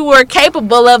mind that you were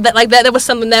capable of that. Like that was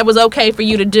something that was okay for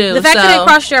you to do. The fact that it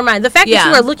crossed your mind, the fact that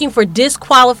you are looking for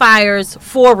disqualifiers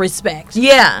for respect,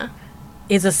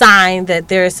 is a sign that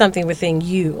there is something within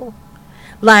you.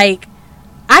 Like,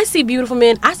 I see beautiful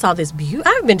men. I saw this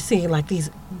I've been seeing like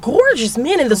these gorgeous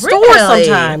men in the store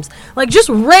sometimes. Like just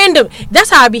random. That's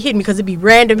how I be hitting because it be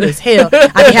random as hell.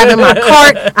 I be having my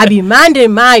cart. I be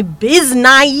minding my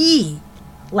business.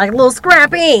 Like little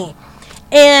scrappy.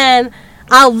 And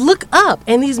I'll look up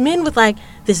and these men with like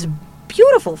this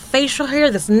beautiful facial hair,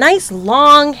 this nice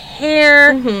long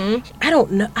hair. Mm-hmm. I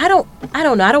don't know. I don't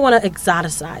want to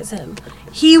exoticize him.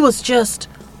 He was just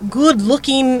good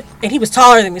looking and he was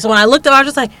taller than me. So when I looked up, I was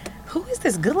just like, who is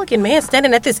this good looking man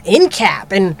standing at this end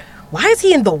cap and why is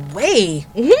he in the way?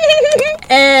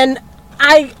 And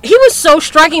he was so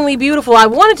strikingly beautiful. I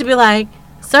wanted to be like,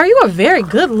 sir, you are very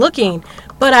good looking,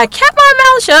 but I kept my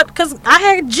mouth shut because I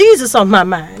had Jesus on my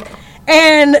mind.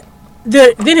 And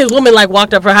then his woman like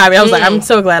walked up behind me. I was like, I'm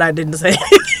so glad I didn't say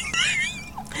anything.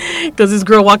 Because this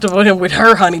girl walked up on him with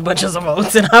her honey bunches of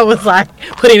oats, and I was like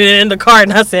putting it in the cart,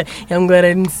 and I said, I'm glad I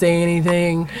didn't say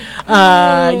anything.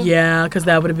 Because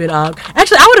that would have been awkward.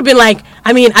 Actually, I would have been like,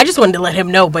 I just wanted to let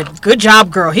him know, but good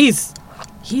job, girl. He's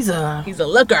a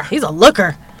looker. He's a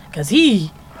looker, because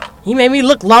he made me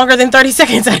look longer than 30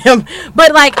 seconds at him.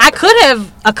 But like, I could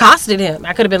have accosted him.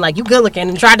 I could have been like, you good looking,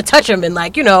 and tried to touch him and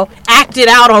like, acted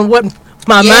out on what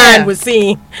my mind was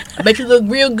seeing. I bet you look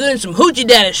real good in some hoochie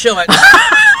daddy shorts.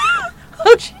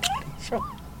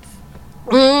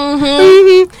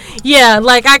 Mm-hmm. Yeah,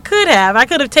 like I could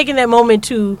have taken that moment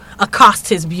to accost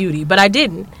his beauty, but I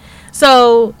didn't.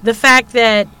 So the fact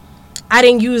that I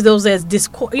didn't use those as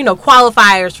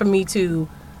qualifiers for me to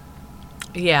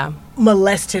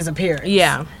molest his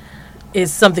appearance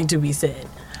is something to be said.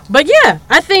 But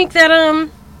I think that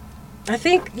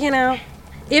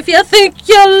if you think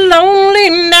you're lonely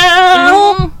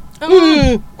now,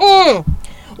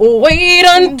 wait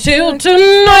until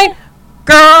tonight,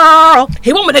 girl.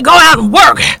 He want me to go out and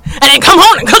work and then come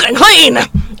home and cook and clean.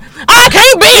 I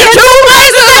can't be in two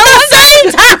places at the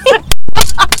same time.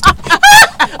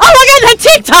 Oh my God,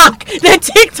 that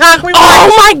TikTok.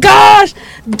 Oh my gosh,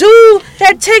 dude,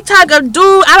 that TikTok of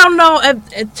dude. I don't know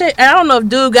if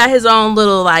dude got his own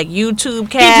little like YouTube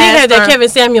cast. He did have that Kevin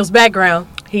Samuels background.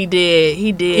 He did.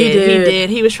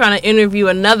 He was trying to interview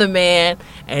another man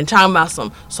and talking about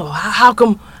so how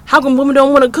come women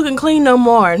don't want to cook and clean no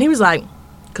more? And he was like,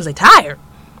 because they tired.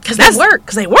 Because they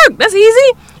work. That's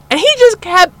easy. And he just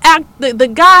kept the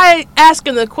guy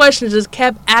asking the questions just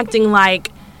kept acting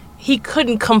like he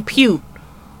couldn't compute.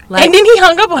 Like, and then he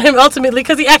hung up on him ultimately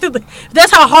because he acted like,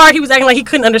 that's how hard he was acting like he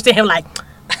couldn't understand him. Like,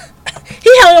 he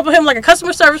hung up on him like a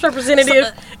customer service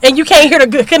representative, and you can't hear the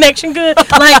good connection good.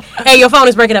 Like, hey, your phone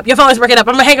is breaking up. I'm going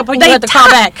to hang up on you. You have to call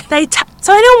back.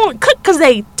 So they don't want to cook because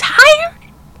they tired?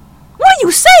 What are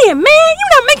you saying, man? You're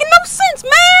not making no sense,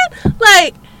 man.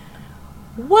 Like,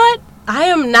 what? I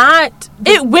am not.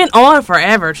 It went on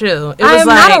forever, too. I am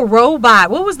not a robot.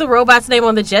 What was the robot's name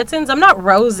on the Jetsons? I'm not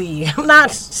Rosie. I'm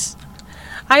not.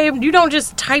 You don't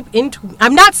just type into.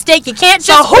 I'm not steak. You can't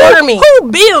just order me.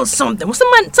 Who builds something? When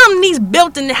something needs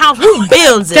built in the house, who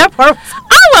builds it?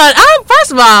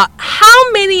 First of all,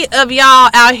 how many of y'all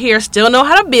out here still know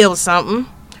how to build something?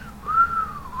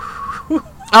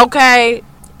 Okay,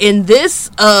 in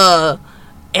this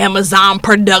Amazon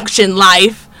production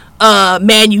life,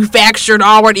 manufactured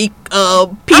already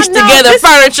pieced together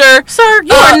furniture. Sir,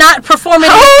 you are not performing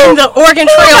in the Oregon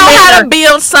Trail manner. Know how to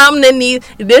build something in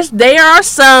there are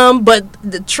some, but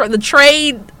the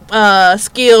trade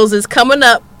skills is coming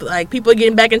up. Like, people are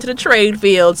getting back into the trade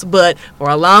fields, but for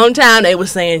a long time they were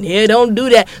saying, don't do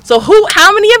that. So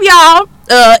how many of y'all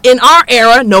in our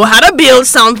era know how to build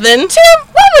something? Tim,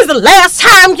 when was the last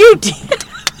time you did?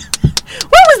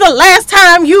 When was the last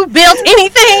time you built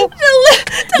anything?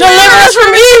 Deliver us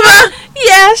from Eva.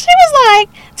 Yeah, she was like,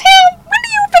 Tam, when do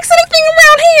you fix anything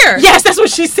around here? Yes, that's what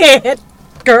she said,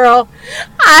 girl.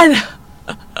 Oh,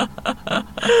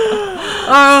 Sir,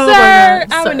 my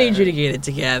God. I would need you to get it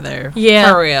together.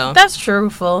 Yeah, For real. That's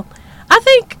truthful. I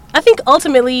think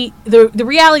ultimately the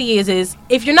reality is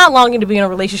if you're not longing to be in a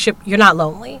relationship, you're not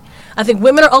lonely. I think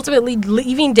women are ultimately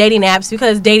leaving dating apps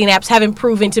because dating apps haven't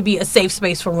proven to be a safe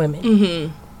space for women.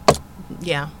 Mm-hmm.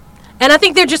 Yeah. And I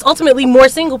think they're just ultimately more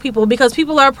single people because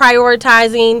people are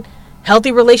prioritizing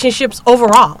healthy relationships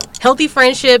overall. Healthy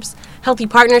friendships, healthy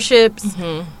partnerships,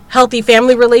 healthy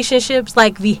family relationships.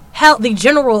 Like the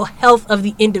general health of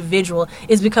the individual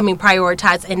is becoming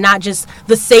prioritized and not just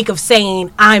the sake of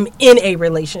saying I'm in a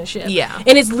relationship. Yeah.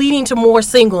 And it's leading to more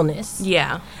singleness.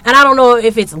 Yeah. And I don't know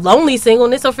if it's lonely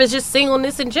singleness or if it's just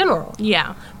singleness in general.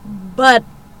 Yeah. But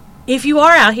if you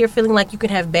are out here feeling like you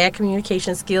can have bad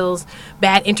communication skills,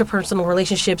 bad interpersonal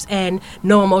relationships, and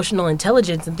no emotional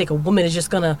intelligence and think a woman is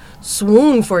just going to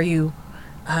swoon for you,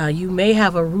 you may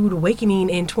have a rude awakening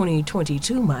in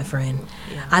 2022, my friend.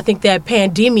 Yeah. I think that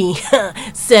pandemic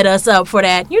set us up for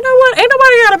that. You know what? Ain't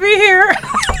nobody got to be here.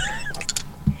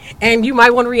 And you might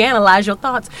want to reanalyze your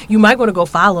thoughts. You might want to go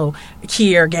follow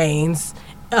Kier Gaines,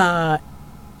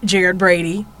 Jared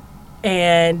Brady,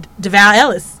 and DeVal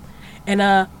Ellis.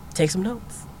 And take some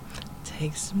notes.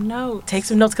 Take some notes. Take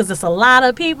some notes because there's a lot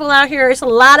of people out here. It's a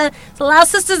lot of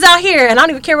sisters out here, and I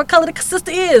don't even care what color the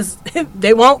sister is.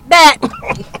 They want that.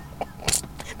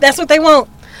 That's what they want.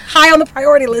 High on the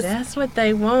priority list. That's what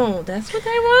they want. That's what they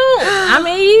want. I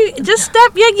mean, you just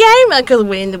step your game up because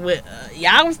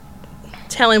y'all was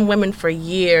telling women for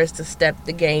years to step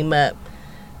the game up,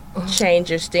 change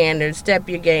your standards, step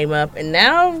your game up, and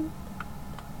now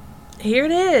here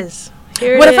it is.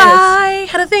 What if I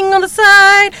had a thing on the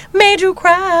side, made you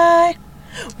cry?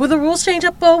 Will the rules change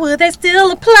up or will they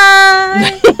still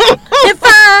apply? If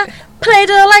I played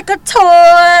her like a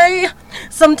toy,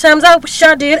 sometimes I wish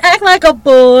I did act like a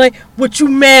boy. What you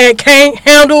mad, can't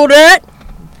handle that?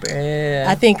 Yeah.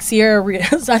 I think Sierra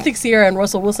and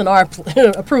Russell Wilson are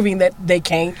approving that they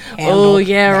can't handle. Oh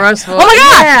yeah, that. Russell. Oh my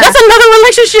God, Yeah. that's another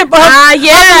relationship.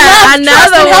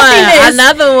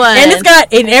 Another one. And it's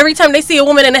got. And every time they see a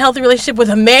woman in a healthy relationship with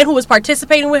a man who is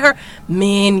participating with her,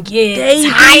 men get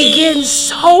tight. Be getting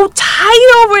so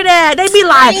tight over that. They be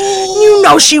like, you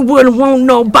know, she wouldn't want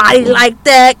nobody like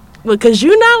that because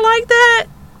you not like that.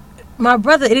 My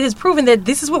brother, it is proven that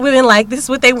this is what women like. This is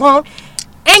what they want.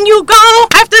 And you go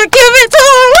have to give it to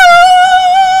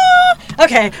her.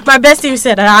 Okay, my bestie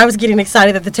said that I was getting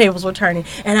excited that the tables were turning.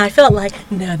 And I felt like,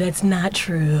 no, that's not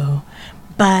true.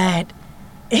 But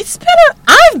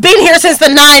I've been here since the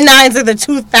 99s and the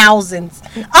 2000s.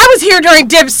 I was here during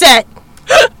Dipset.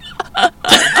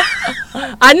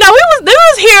 I know they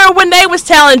was here when they was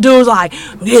telling dudes like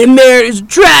getting married is a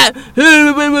trap.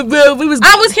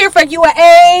 I was here for you at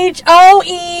HOE.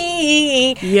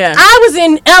 Yeah. I was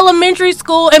in elementary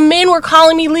school and men were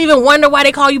calling me leave and wonder why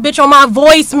they call you bitch on my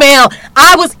voicemail.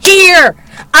 I was here.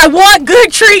 I want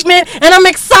good treatment and I'm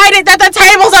excited that the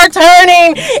tables are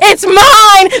turning. It's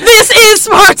mine. This is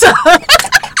Sparta.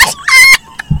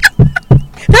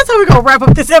 That's how we're going to wrap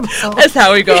up this episode. That's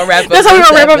how we're going to wrap up That's how we're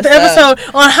going to wrap up the episode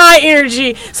on high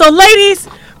energy. So, ladies,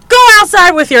 go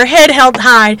outside with your head held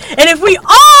high. And if we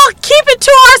all keep it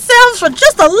to ourselves for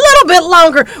just a little bit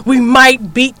longer, we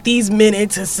might beat these men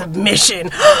into submission.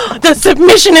 The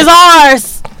submission is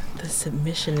ours. The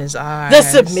submission is ours. The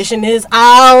submission is ours.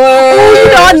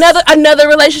 Oh, you know, another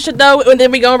relationship, though, and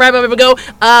then we going to wrap up and we go,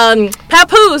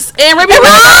 Papoose and Ruby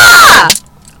Ra!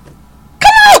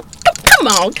 Come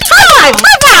on. High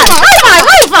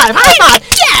five.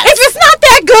 Yes. If it's not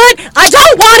that good, I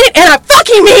don't want it, and I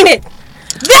fucking mean it.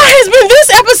 That has been this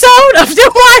episode of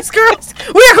The Wise Girls.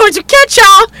 We are going to catch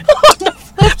y'all on the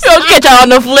flip side. We'll catch y'all on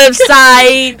the flip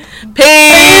side.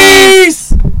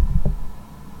 Peace.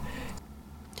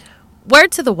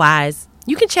 Word to the wise.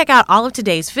 You can check out all of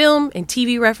today's film and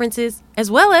TV references,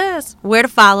 as well as where to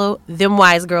follow Them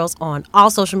Wise Girls on all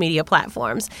social media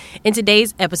platforms in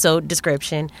today's episode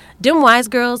description. Them Wise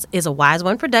Girls is a Wise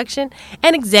One production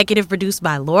and executive produced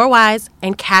by Laura Wise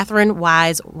and Catherine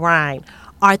Wise Ryan.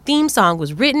 Our theme song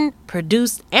was written,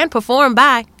 produced, and performed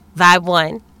by Vibe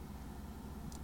One.